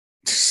in?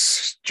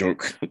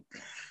 Joke.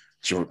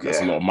 That's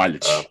a lot of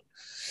mileage.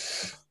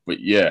 But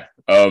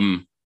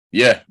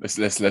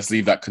let's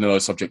leave that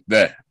Canelo subject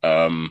there.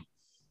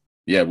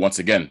 Once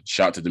again,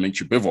 shout out to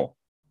Dimitri Bivol.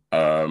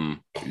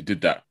 Who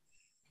did that.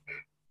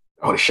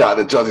 I want to shout out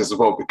the judges as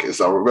well because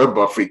I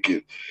remember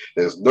thinking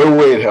there's no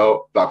way in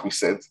hell, like we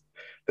said,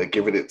 they're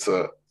giving it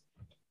to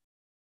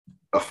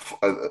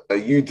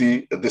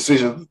a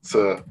decision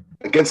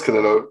against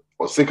Canelo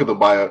on Cinco de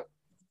Mayo,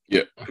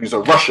 who's a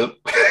Russian.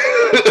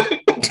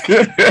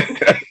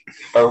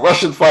 A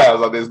Russian fighter,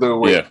 like there's no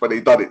way, but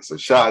they done it. So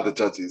shout out the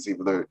judges,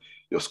 even though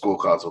your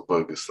scorecards were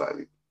bogus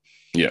slightly.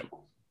 Yeah.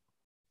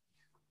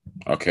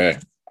 Okay,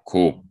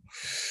 cool.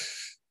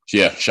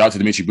 Shout out to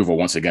Dimitri Bivol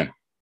once again.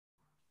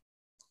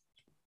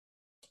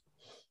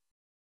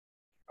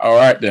 All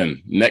right,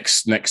 then.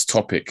 Next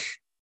topic.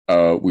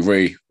 We've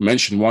already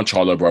mentioned one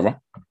Charlo brother,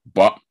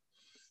 but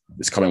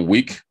this coming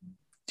week.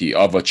 The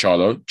other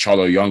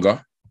Charlo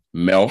Younger,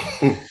 Mel,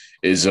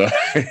 is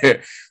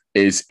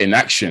is in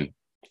action.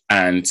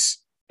 And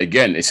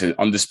again, it's an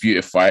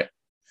undisputed fight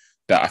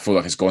that I feel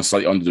like has gone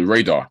slightly under the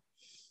radar.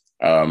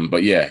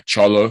 But yeah,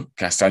 Charlo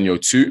Castaño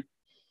 2.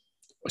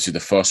 Obviously, the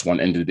first one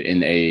ended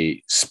in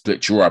a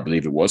split draw, I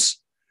believe it was.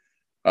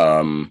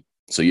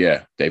 So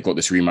yeah, they've got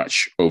this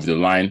rematch over the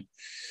line.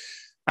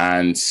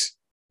 And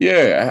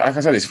yeah, like I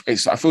said,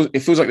 it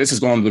feels like this has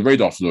gone under the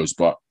radar for those,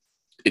 but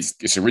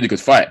it's a really good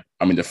fight.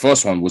 I mean, the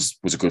first one was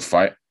a good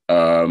fight.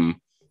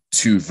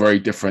 Two very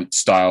different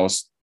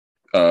styles,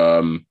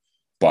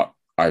 but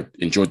I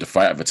enjoyed the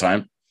fight at the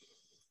time.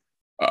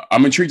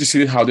 I'm intrigued to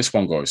see how this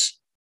one goes,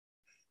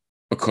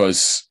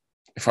 because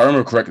if I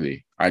remember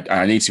correctly,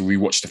 I need to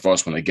rewatch the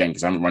first one again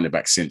because I haven't run it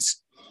back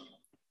since.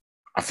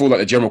 I feel like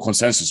the general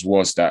consensus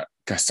was that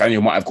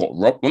Castaño might have got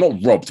robbed. Well,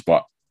 not robbed,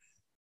 but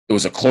it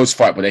was a close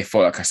fight, but they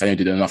felt like Castaño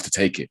did enough to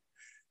take it.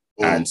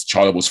 And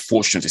Charlo was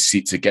fortunate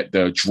to get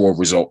the draw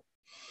result.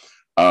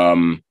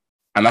 And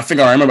I think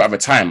I remember at the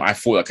time, I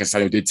thought that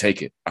Castaño did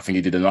take it. I think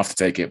he did enough to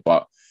take it,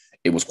 but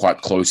it was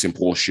quite close in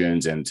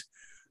portions. And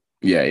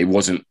yeah, it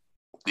wasn't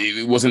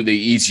the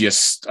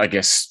easiest, I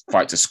guess,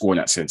 fight to score in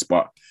that sense.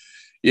 But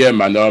yeah,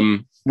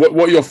 man,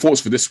 what are your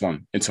thoughts for this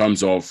one in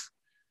terms of,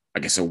 I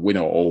guess, a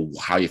winner, or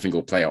how you think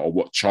it'll play out, or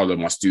what Charlo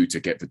must do to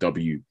get the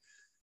W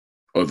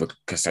over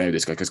Castaño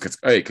this guy? Because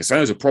hey,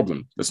 Castaño's a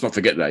problem. Let's not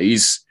forget that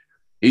he's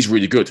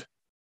really good.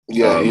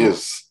 Yeah, he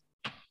is.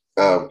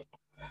 I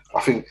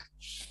think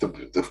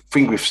the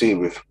thing we've seen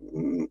with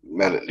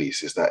Mel, at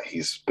least, is that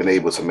he's been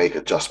able to make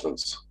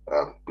adjustments.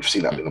 We've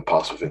seen that in the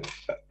past with him.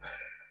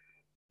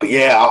 But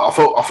yeah, I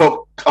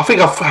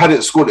think I've had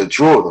it scored a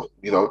draw.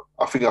 You know,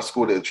 I think I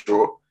scored it a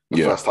draw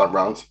the first time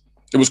round.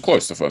 It was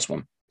close, the first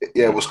one.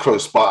 Yeah, it was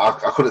close,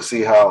 but I couldn't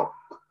see how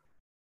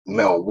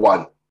Mel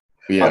won.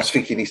 Yeah. I just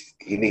think he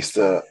needs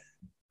to.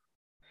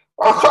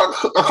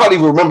 I can't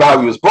even remember how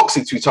he was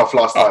boxing too tough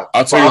last time.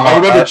 I'll tell you I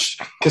remember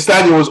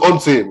Castaño was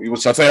onto him.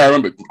 I'll tell you, I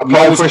remember.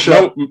 Applying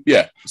pressure.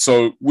 Yeah.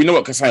 So we know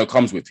what Castaño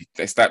comes with.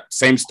 It's that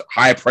same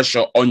high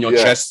pressure on your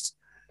chest,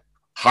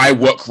 high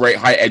work rate,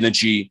 high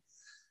energy.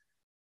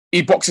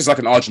 He boxes like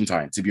an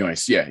Argentine, to be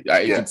honest. Yeah.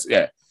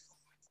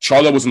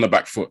 Charlo was on the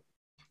back foot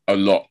a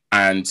lot,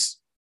 and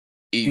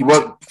he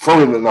weren't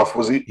throwing enough,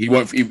 was he? He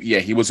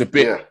was a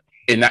bit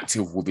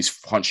inactive with his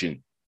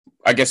punching,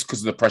 I guess because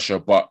of the pressure.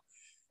 But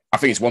I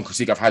think it's one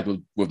critique I've had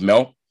with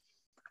Mel.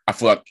 I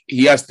feel like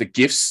he has the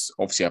gifts,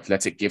 obviously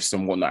athletic gifts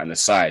and whatnot, and the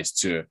size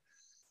to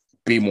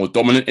be more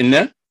dominant in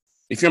there.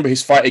 If you remember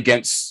his fight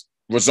against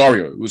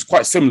Rosario, it was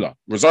quite similar.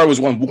 Rosario was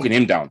one walking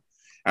him down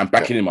and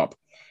backing him up.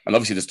 And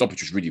obviously the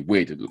stoppage was really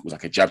weird. It was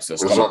like a jab to the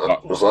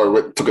stomach.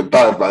 Rosario took a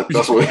dive, man.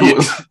 That's what it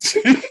was.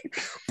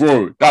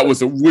 Bro, that was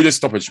the weirdest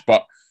stoppage.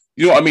 But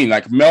you know what I mean?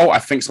 Like Mel, I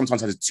think sometimes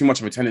has too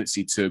much of a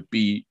tendency to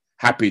be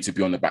happy to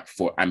be on the back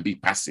foot and be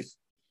passive.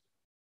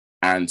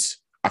 And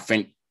I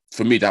think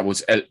for me, that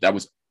was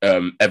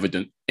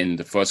evident in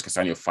the first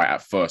Castaño fight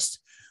at first,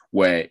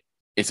 where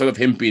instead of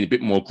him being a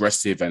bit more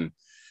aggressive and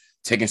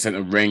taking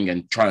center ring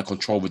and trying to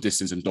control the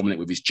distance and dominate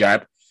with his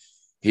jab,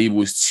 he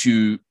was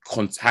too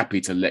happy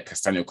to let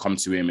Castaño come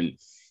to him, and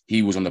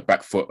he was on the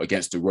back foot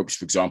against the ropes,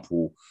 for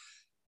example.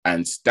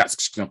 And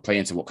that's going to play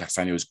into what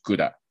Castaño is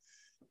good at,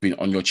 being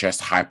on your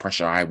chest, high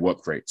pressure, high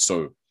work rate.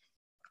 So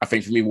I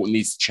think for me, what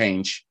needs to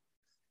change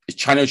is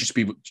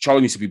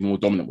Charlo needs to be more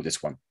dominant with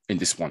in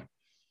this one.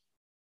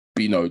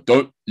 But,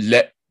 don't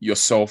let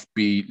yourself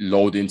be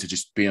lulled into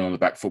just being on the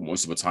back foot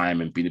most of the time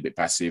and being a bit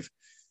passive.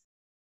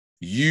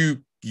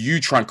 You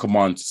try and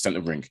command center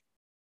ring.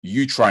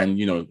 You try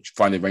and,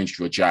 find the range of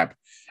your jab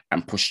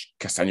and push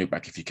Castaño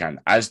back if you can.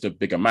 As the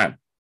bigger man,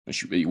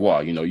 you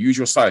are, use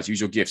your size, use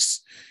your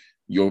gifts.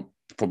 You're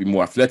probably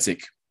more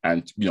athletic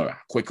and,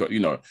 quicker, you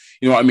know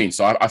what I mean?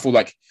 So I feel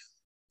like,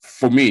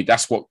 for me,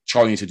 that's what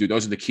Charlo needs to do.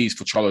 Those are the keys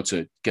for Charlo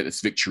to get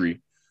this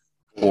victory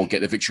or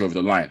get the victory over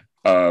the line.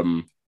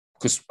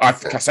 Because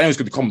Castaño's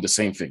going to come with the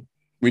same thing.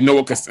 We know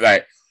what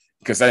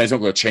Castaño's not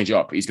going to change it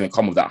up. He's going to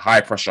come with that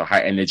high pressure,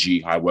 high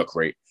energy, high work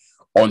rate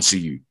onto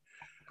you.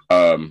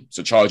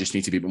 So Charlo just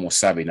needs to be a bit more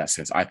savvy in that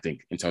sense, I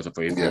think, in terms of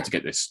for him to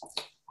get this.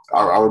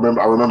 I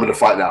remember the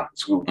fight now.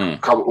 It's all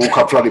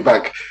come flooding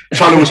back.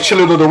 Charlo was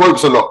chilling on the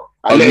ropes a lot.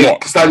 I let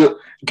Castaño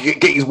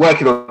get his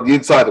working on the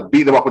inside and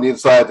beat them up on the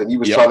inside, and he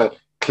was trying to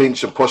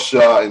clinch and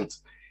posture, and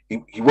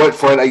he weren't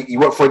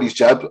throwing his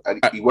jab, and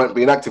he weren't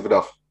being active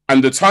enough.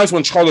 And the times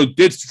when Charlo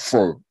did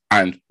throw,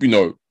 and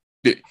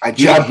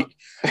jab,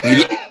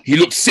 he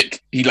looked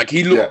sick. He looked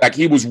like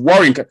he was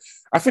worrying.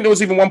 I think there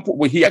was even one point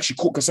where he actually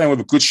caught Castaño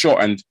with a good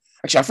shot, and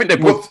actually I think they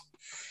both.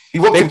 He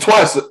whooped him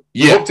twice.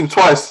 He whooped him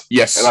twiis.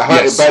 Yes, and I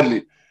hurt him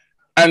badly.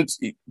 And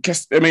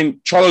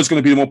Charlo's going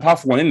to be the more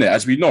powerful one in there,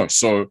 as we know.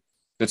 So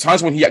the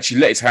times when he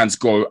actually let his hands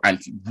go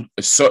and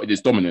asserted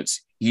his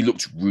dominance, he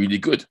looked really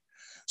good.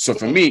 So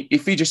for me,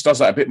 if he just does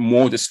that a bit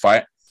more this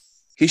fight,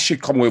 he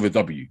should come away with a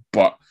W.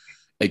 But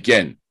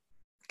again,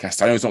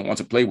 Castaño's not one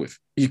to play with.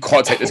 You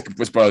can't take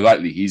this brother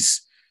lightly.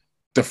 He's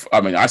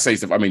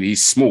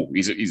small.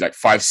 He's like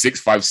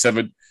 5'6",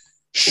 5'7".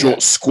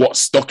 short, squat,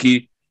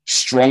 stocky,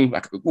 strong,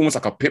 like almost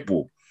like a pit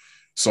bull.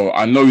 So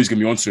I know he's gonna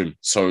be onto him.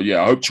 So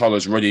yeah, I hope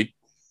Charlo's ready.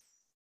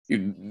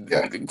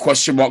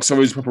 Question marks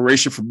over his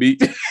preparation for me.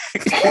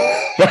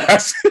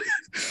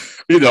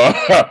 You know,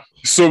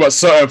 so about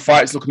certain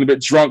fights looking a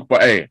bit drunk,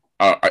 but hey,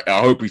 I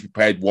hope he's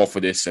prepared well for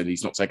this and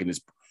he's not taking this.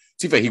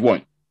 To be fair, he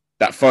won't.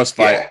 That first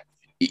fight,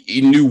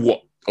 he knew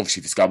what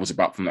obviously this guy was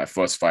about from that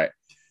first fight.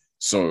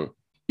 So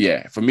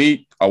yeah, for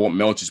me, I want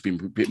Mel to just be a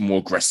bit more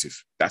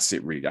aggressive. That's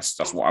it, really. That's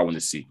what I want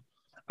to see.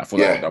 I feel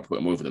like I'll put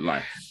him over the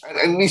line.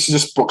 And he needs to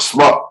just box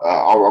smart.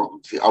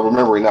 I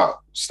remember it now.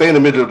 Stay in the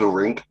middle of the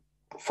ring,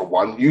 for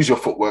one. Use your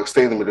footwork,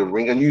 stay in the middle of the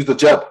ring, and use the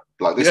jab.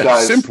 Like this guy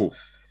is simple.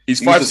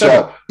 He's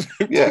 5'7".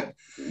 Yeah.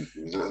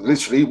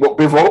 Literally what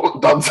Bivol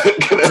done to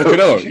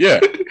Canelo.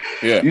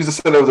 Yeah. Use the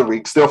center of the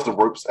ring, stay off the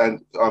ropes,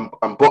 and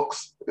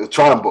box.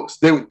 Try and box.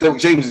 Derek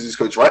James is his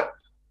coach, right?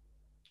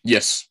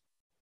 Yes.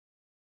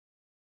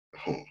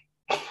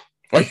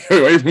 What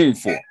are you moving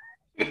for?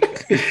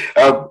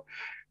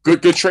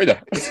 Good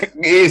trader.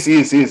 He is.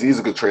 He's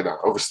a good trader.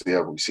 Obviously,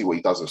 we see what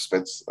he does with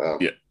Spence.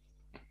 Yeah.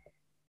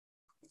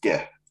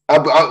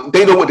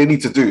 They know what they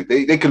need to do.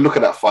 They can look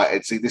at that fight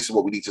and say, this is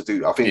what we need to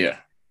do. I think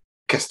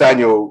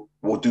Castaño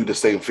will do the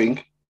same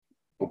thing.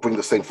 Will bring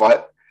the same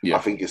fight. I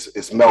think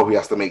it's Mel who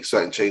has to make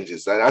certain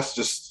changes. And that's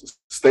just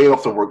staying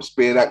off the ropes,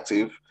 being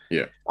active,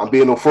 and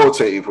being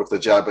authoritative with the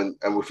jab and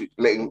with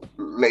letting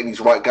his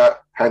right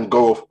hand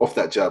go off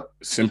that jab.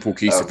 Simple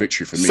keys to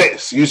victory for me.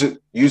 Sets,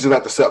 using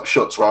that to set up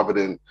shots rather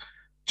than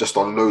just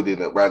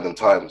unloading at random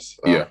times.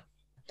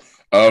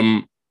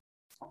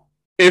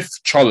 If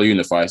Charlo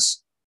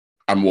unifies,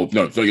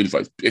 not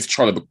unifies. If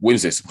Charlo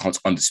wins this, becomes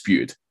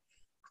undisputed.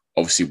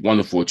 Obviously,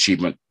 wonderful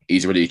achievement.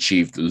 He's already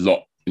achieved a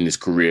lot in his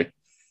career.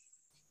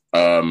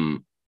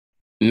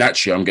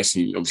 Naturally, I'm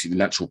guessing obviously the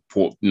natural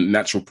port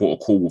of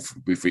call will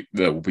be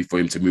for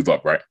him to move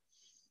up, right?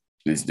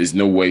 There's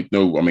no way.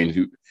 No, I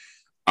mean,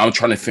 I'm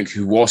trying to think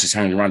who else is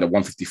hanging around at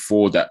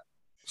 154 that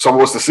someone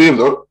wants to see him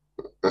though.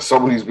 There's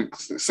someone who's been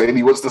saying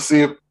he wants to see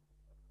him.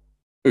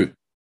 Who?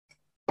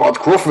 Bud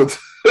Crawford.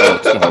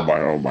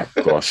 Oh my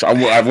gosh!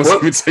 I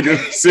wasn't even taking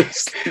it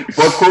seriously.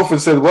 Bud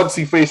Crawford said once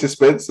he faces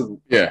Spence and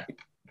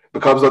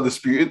becomes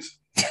undisputed,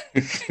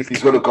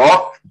 he's going to go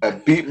up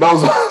and beat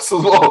Mel's ass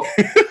as well.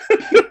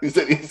 He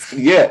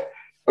said,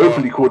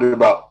 openly called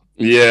him out.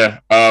 Yeah.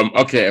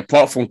 Okay.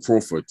 Apart from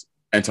Crawford,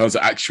 in terms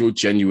of actual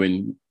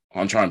genuine,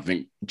 I'm trying to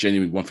think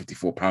genuine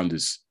 154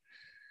 pounders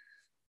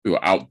who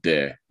are out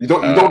there. You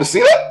don't want to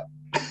see that?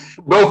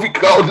 No,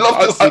 I would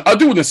love to see it. I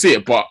do want to see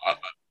it, but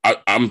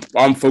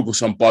I'm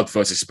focused on Bud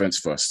versus Spence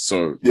first.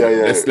 So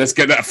let's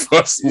get that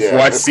first before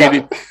I see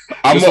it.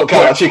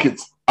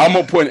 I'm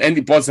not putting any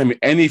Bud's name in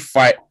any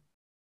fight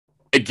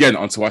again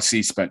until I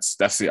see Spence.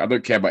 That's it. I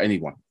don't care about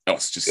anyone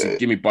else. Just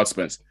give me Bud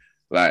Spence.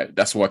 Like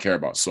that's what I care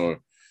about. So,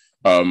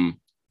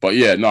 but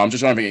yeah, no, I'm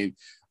just trying to think.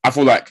 I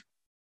feel like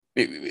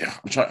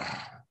I'm trying.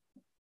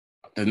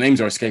 The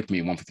names are escaping me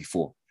in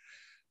 154,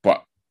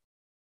 but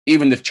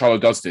even if Charlo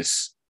does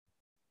this,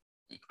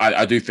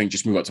 I do think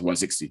just move up to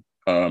 160.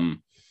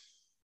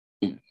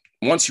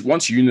 Once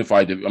you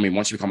unify,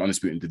 once you become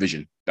undisputed in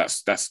division,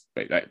 that's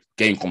like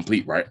game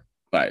complete, right?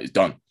 Like it's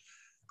done.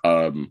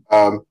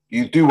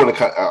 You do want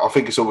to. I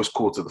think it's always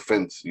cool to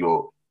defend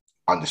your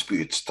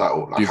undisputed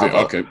title. Like have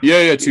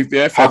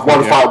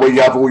one fight where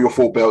you have all your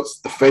 4 belts,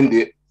 defend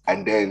it,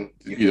 and then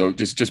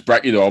just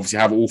obviously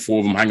have all 4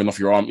 of them hanging off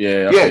your arm.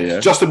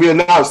 Just to be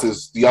announced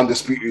as the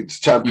undisputed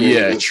champion.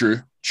 Yeah,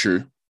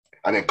 true.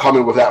 And then come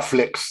in with that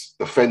flex,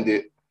 defend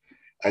it,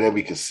 and then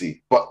we can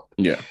see. But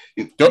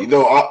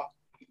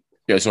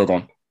so go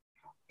on.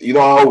 I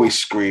always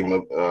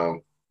scream.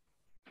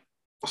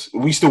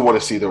 We still want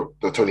to see the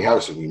Tony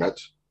Harrison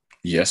rematch.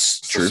 Yes,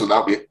 true. So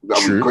that'd be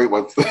a great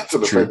one to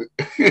defend.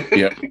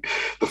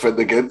 Defend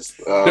against.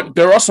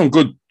 There are some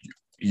good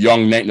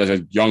young names.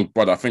 There's a young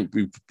brother. I think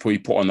we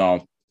put on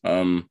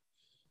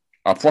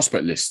our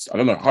prospect list. I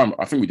don't know.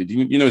 I think we did.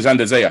 You know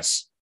Xander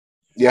Zayas.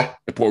 Yeah,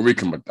 the Puerto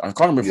Rican. But I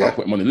can't remember if I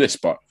put him on the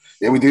list. But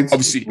yeah, we did.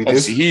 Obviously,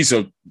 he's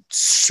a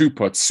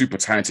super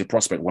talented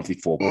prospect.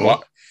 154,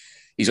 but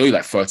he's only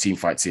like 13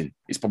 fights in.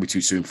 It's probably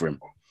too soon for him.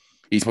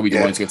 He's probably the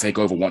one who's going to take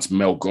over once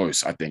Mel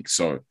goes, I think.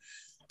 So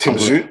Tim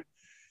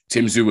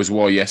Tszyu as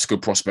well, yes,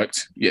 good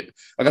prospect. Yeah,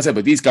 like I said,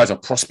 but these guys are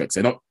prospects.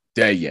 They're not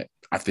there yet,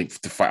 I think,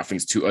 to fight. I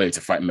think it's too early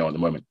to fight Mel at the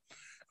moment.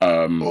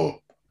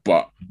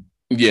 But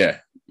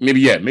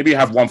maybe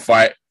have one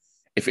fight.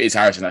 If it is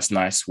Harrison, that's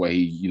nice, where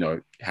he,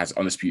 has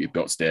undisputed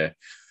belts there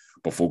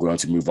before going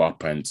to move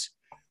up. And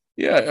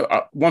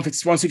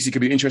 160 could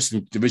be an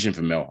interesting division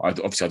for Mel. I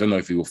don't know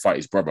if he will fight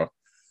his brother.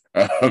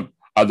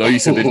 I know you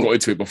said they've got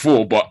into it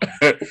before, but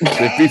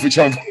they beef each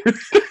other.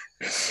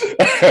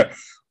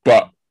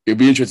 But it'll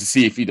be interesting to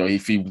see if he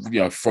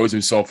throws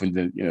himself in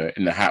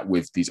the hat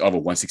with these other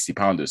 160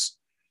 pounders.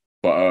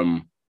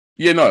 But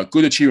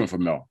good achievement for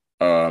Mel.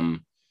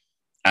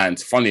 And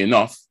funny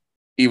enough,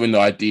 even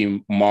though I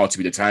deem Mal to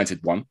be the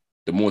talented one,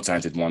 the more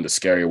talented one, the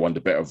scarier one,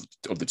 the better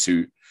of the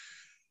two,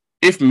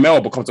 if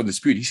Mel becomes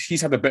undisputed,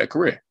 he's had a better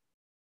career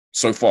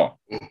so far.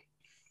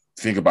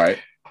 Think about it.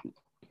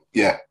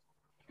 Yeah,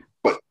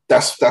 but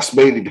that's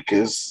mainly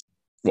because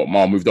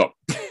Mal moved up.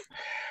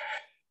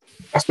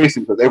 That's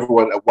basically because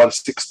everyone at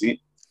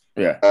 160,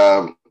 yeah,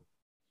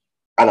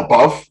 and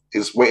above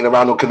is waiting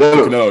around on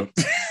Canelo.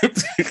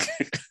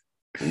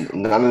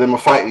 None of them are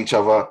fighting each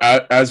other.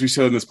 As we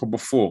said on this pod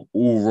before,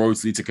 all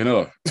roads lead to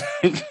Canelo.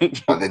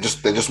 they're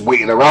just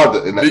waiting around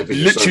in that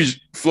division. Literally,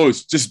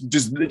 flows just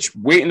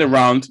literally waiting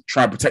around,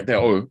 trying to protect their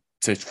own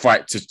to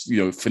fight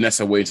to finesse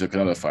their way to a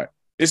Canelo fight.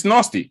 It's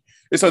nasty.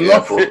 It's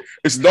nasty.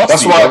 It's nasty.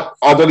 That's why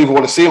I don't even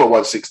want to see him at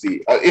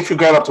 160. If you're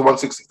going up to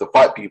 160 to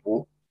fight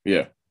people,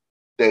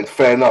 then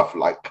fair enough.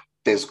 Like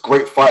there's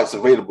great fights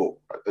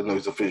available in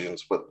those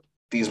divisions, but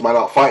these men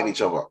aren't fighting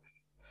each other.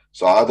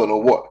 So I don't know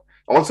what.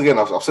 And once again,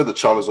 I've said that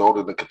Charlo's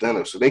older than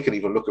Canelo, so they can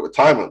even look at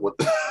retirement.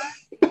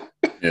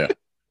 Yeah.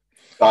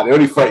 Nah, they're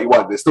only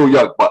 31. They're still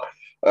young, but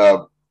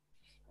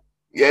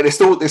there's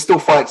still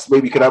fights.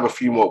 Maybe you can have a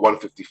few more at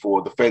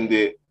 154, defend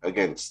it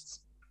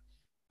against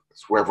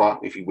whoever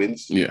if he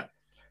wins. Yeah.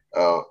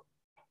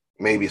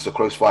 Maybe it's a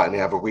close fight and they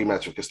have a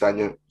rematch with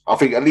Castagno. I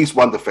think at least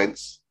one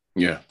defense.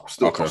 Yeah. I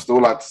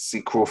still like to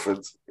see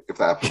Crawford if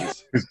that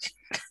happens.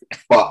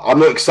 But I'm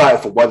not excited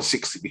for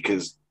 160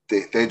 because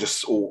they're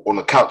just all on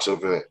the couch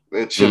over there.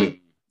 They're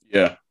chilling.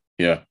 Yeah.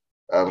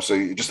 So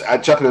you just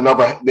chucking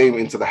another name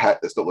into the hat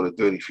that's not going to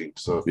do anything.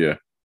 So yeah.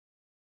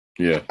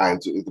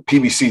 And the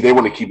PBC, they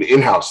want to keep it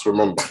in-house,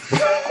 remember.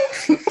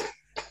 They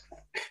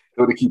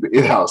want to keep it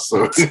in-house.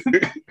 So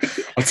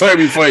I'll tell you it'd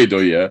be funny though,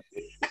 yeah.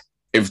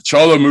 If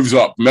Charlo moves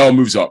up, Mel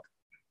moves up,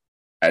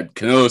 and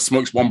Canelo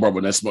smokes one brother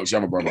and then smokes the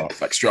other brother,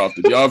 like straight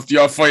after. Do you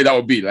know how funny that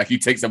would be? Like he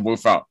takes them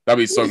both out. That'd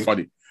be so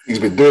funny. He's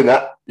been doing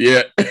that.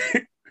 Yeah.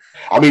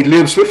 I mean,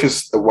 Liam Smith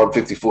is at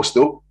 154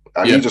 still.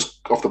 And he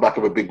just off the back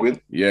of a big win.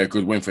 Yeah,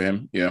 good win for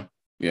him. Yeah.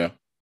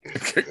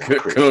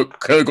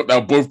 Canelo got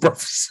down both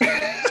brothers.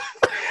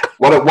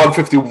 One at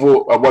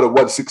 154 and one at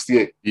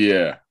 168.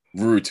 Yeah.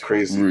 Rude.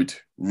 Crazy.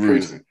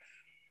 Crazy.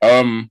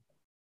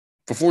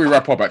 Before we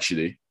wrap up,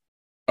 actually,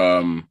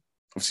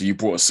 obviously you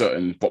brought a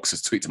certain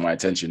boxer's tweet to my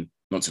attention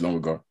not too long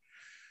ago.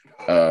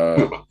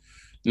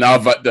 Now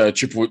that the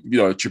Triple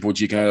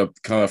G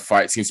Canelo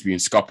fight seems to be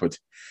scuppered,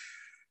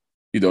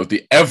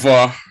 the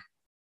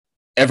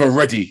ever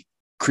ready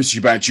Chris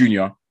Eubank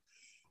Jr.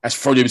 has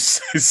thrown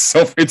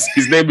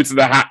his name into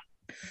the hat.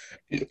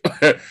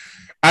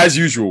 As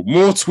usual,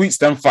 more tweets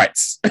than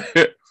fights.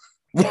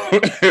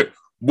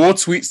 More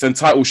tweets than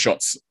title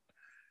shots.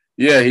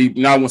 Yeah, he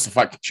now wants to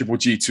fight Triple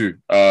G too.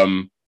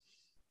 I'm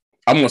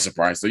not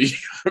surprised.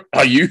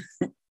 Are you?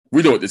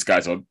 We know what this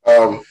guy's on.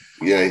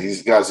 Yeah,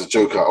 this guy's a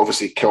joker.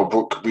 Obviously, Kell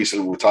Brook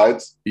recently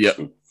retired. Yeah.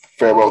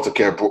 Farewell to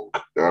Kell Brook.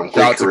 Shout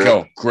out to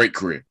Kell. Great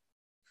career.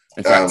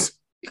 In fact,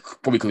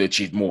 probably could have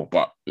achieved more,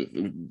 but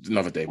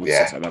another day.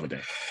 Another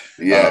day.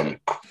 Yeah.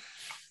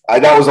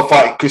 And that was a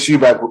fight. Chris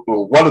Eubank,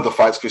 one of the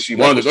fights. Chris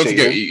Eubank. Don't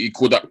forget, he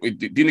called that.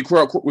 Didn't he call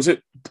out? Was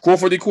it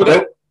Crawford? He called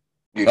out.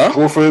 Yeah,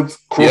 huh?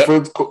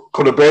 Crawford,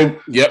 Conor Benn.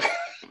 Yep.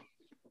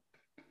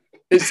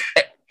 It's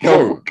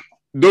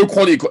no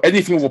quality.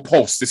 Anything with a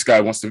pulse. This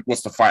guy wants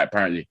to fight.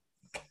 Apparently,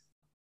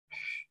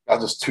 I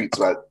just tweets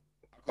man.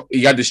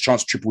 He had this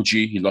chance. Triple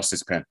G. He lost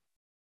his pen.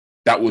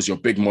 That was your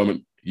big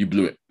moment. You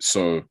blew it.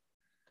 So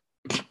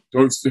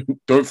don't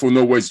feel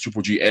no ways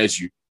Triple G airs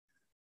you.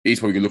 He's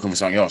probably looking for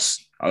something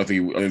else. I don't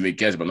think he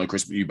cares about no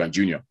Chris Eubank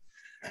Jr.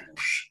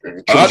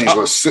 Triple G's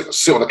going to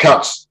sit on the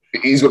couch.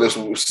 He's going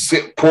to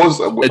sit, pause,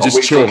 and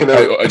just chill.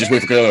 I just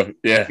wait for Canelo.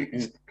 Yeah.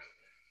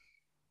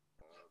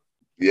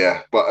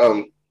 Yeah, but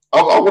I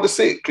want to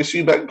see it. Chris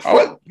Eubank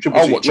fight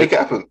Triple G. Make it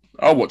happen.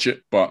 I'll watch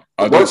it, but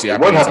I don't see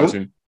it happening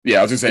soon. Yeah,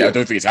 I was going to say, I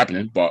don't think it's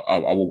happening, but I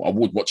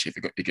would watch it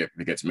if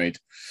it gets made.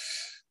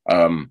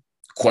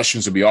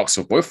 Questions will be asked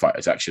of both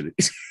fighters, actually.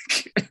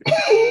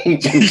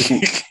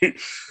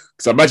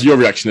 So imagine your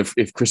reaction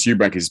if Chris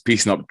Eubank is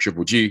piecing up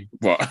Triple G,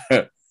 but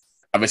at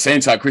the same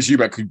time, Chris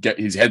Eubank could get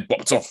his head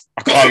bopped off.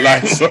 I can't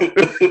lie. So,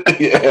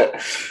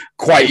 yeah.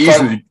 Quite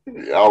easily.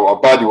 I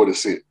badly want to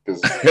see it,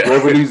 because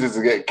whoever loses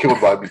is getting killed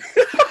by me.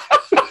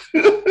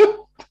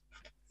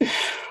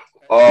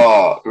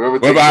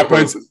 Whatever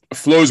happens,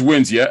 Flows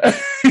wins, yeah?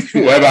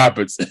 Whatever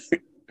happens.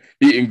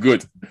 Eating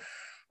good.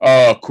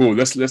 Oh, cool.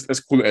 Let's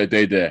call it a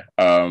day there.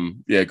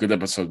 Yeah, good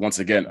episode. Once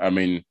again, I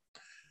mean,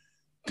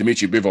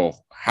 Dimitri Bivol,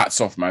 hats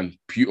off, man.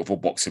 Beautiful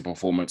boxing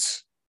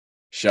performance.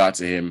 Shout out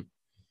to him.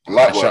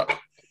 And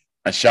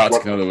shout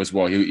out to Canelo as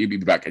well. He'll be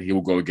back and he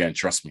will go again.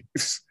 Trust me.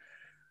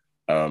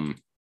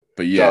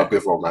 But yeah,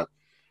 Bivol, man.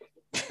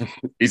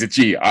 He's a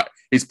G.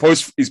 His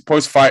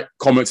post fight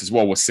comments as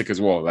well was sick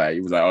as well. Like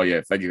he was like, "Oh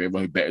yeah, thank you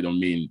everyone who betted on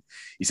me." And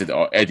he said,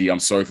 "Oh Eddie, I'm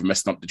sorry for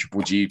messing up the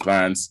Triple G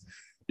plans."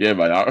 Yeah,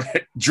 man.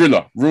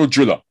 Real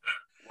driller.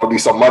 Probably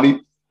some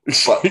money.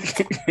 But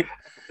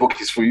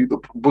bookies for you. The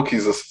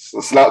bookies are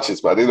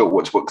slouches, man. They don't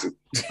watch boxing.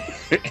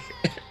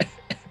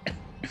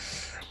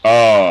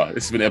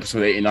 This has been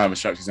episode 89 of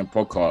Strap Season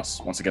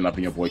Podcast. Once again, I've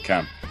been your boy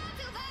Cam.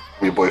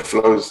 Your boy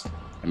Flows.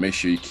 And make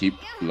sure you keep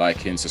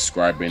liking,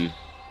 subscribing,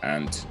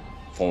 and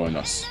following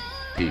us.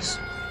 Peace.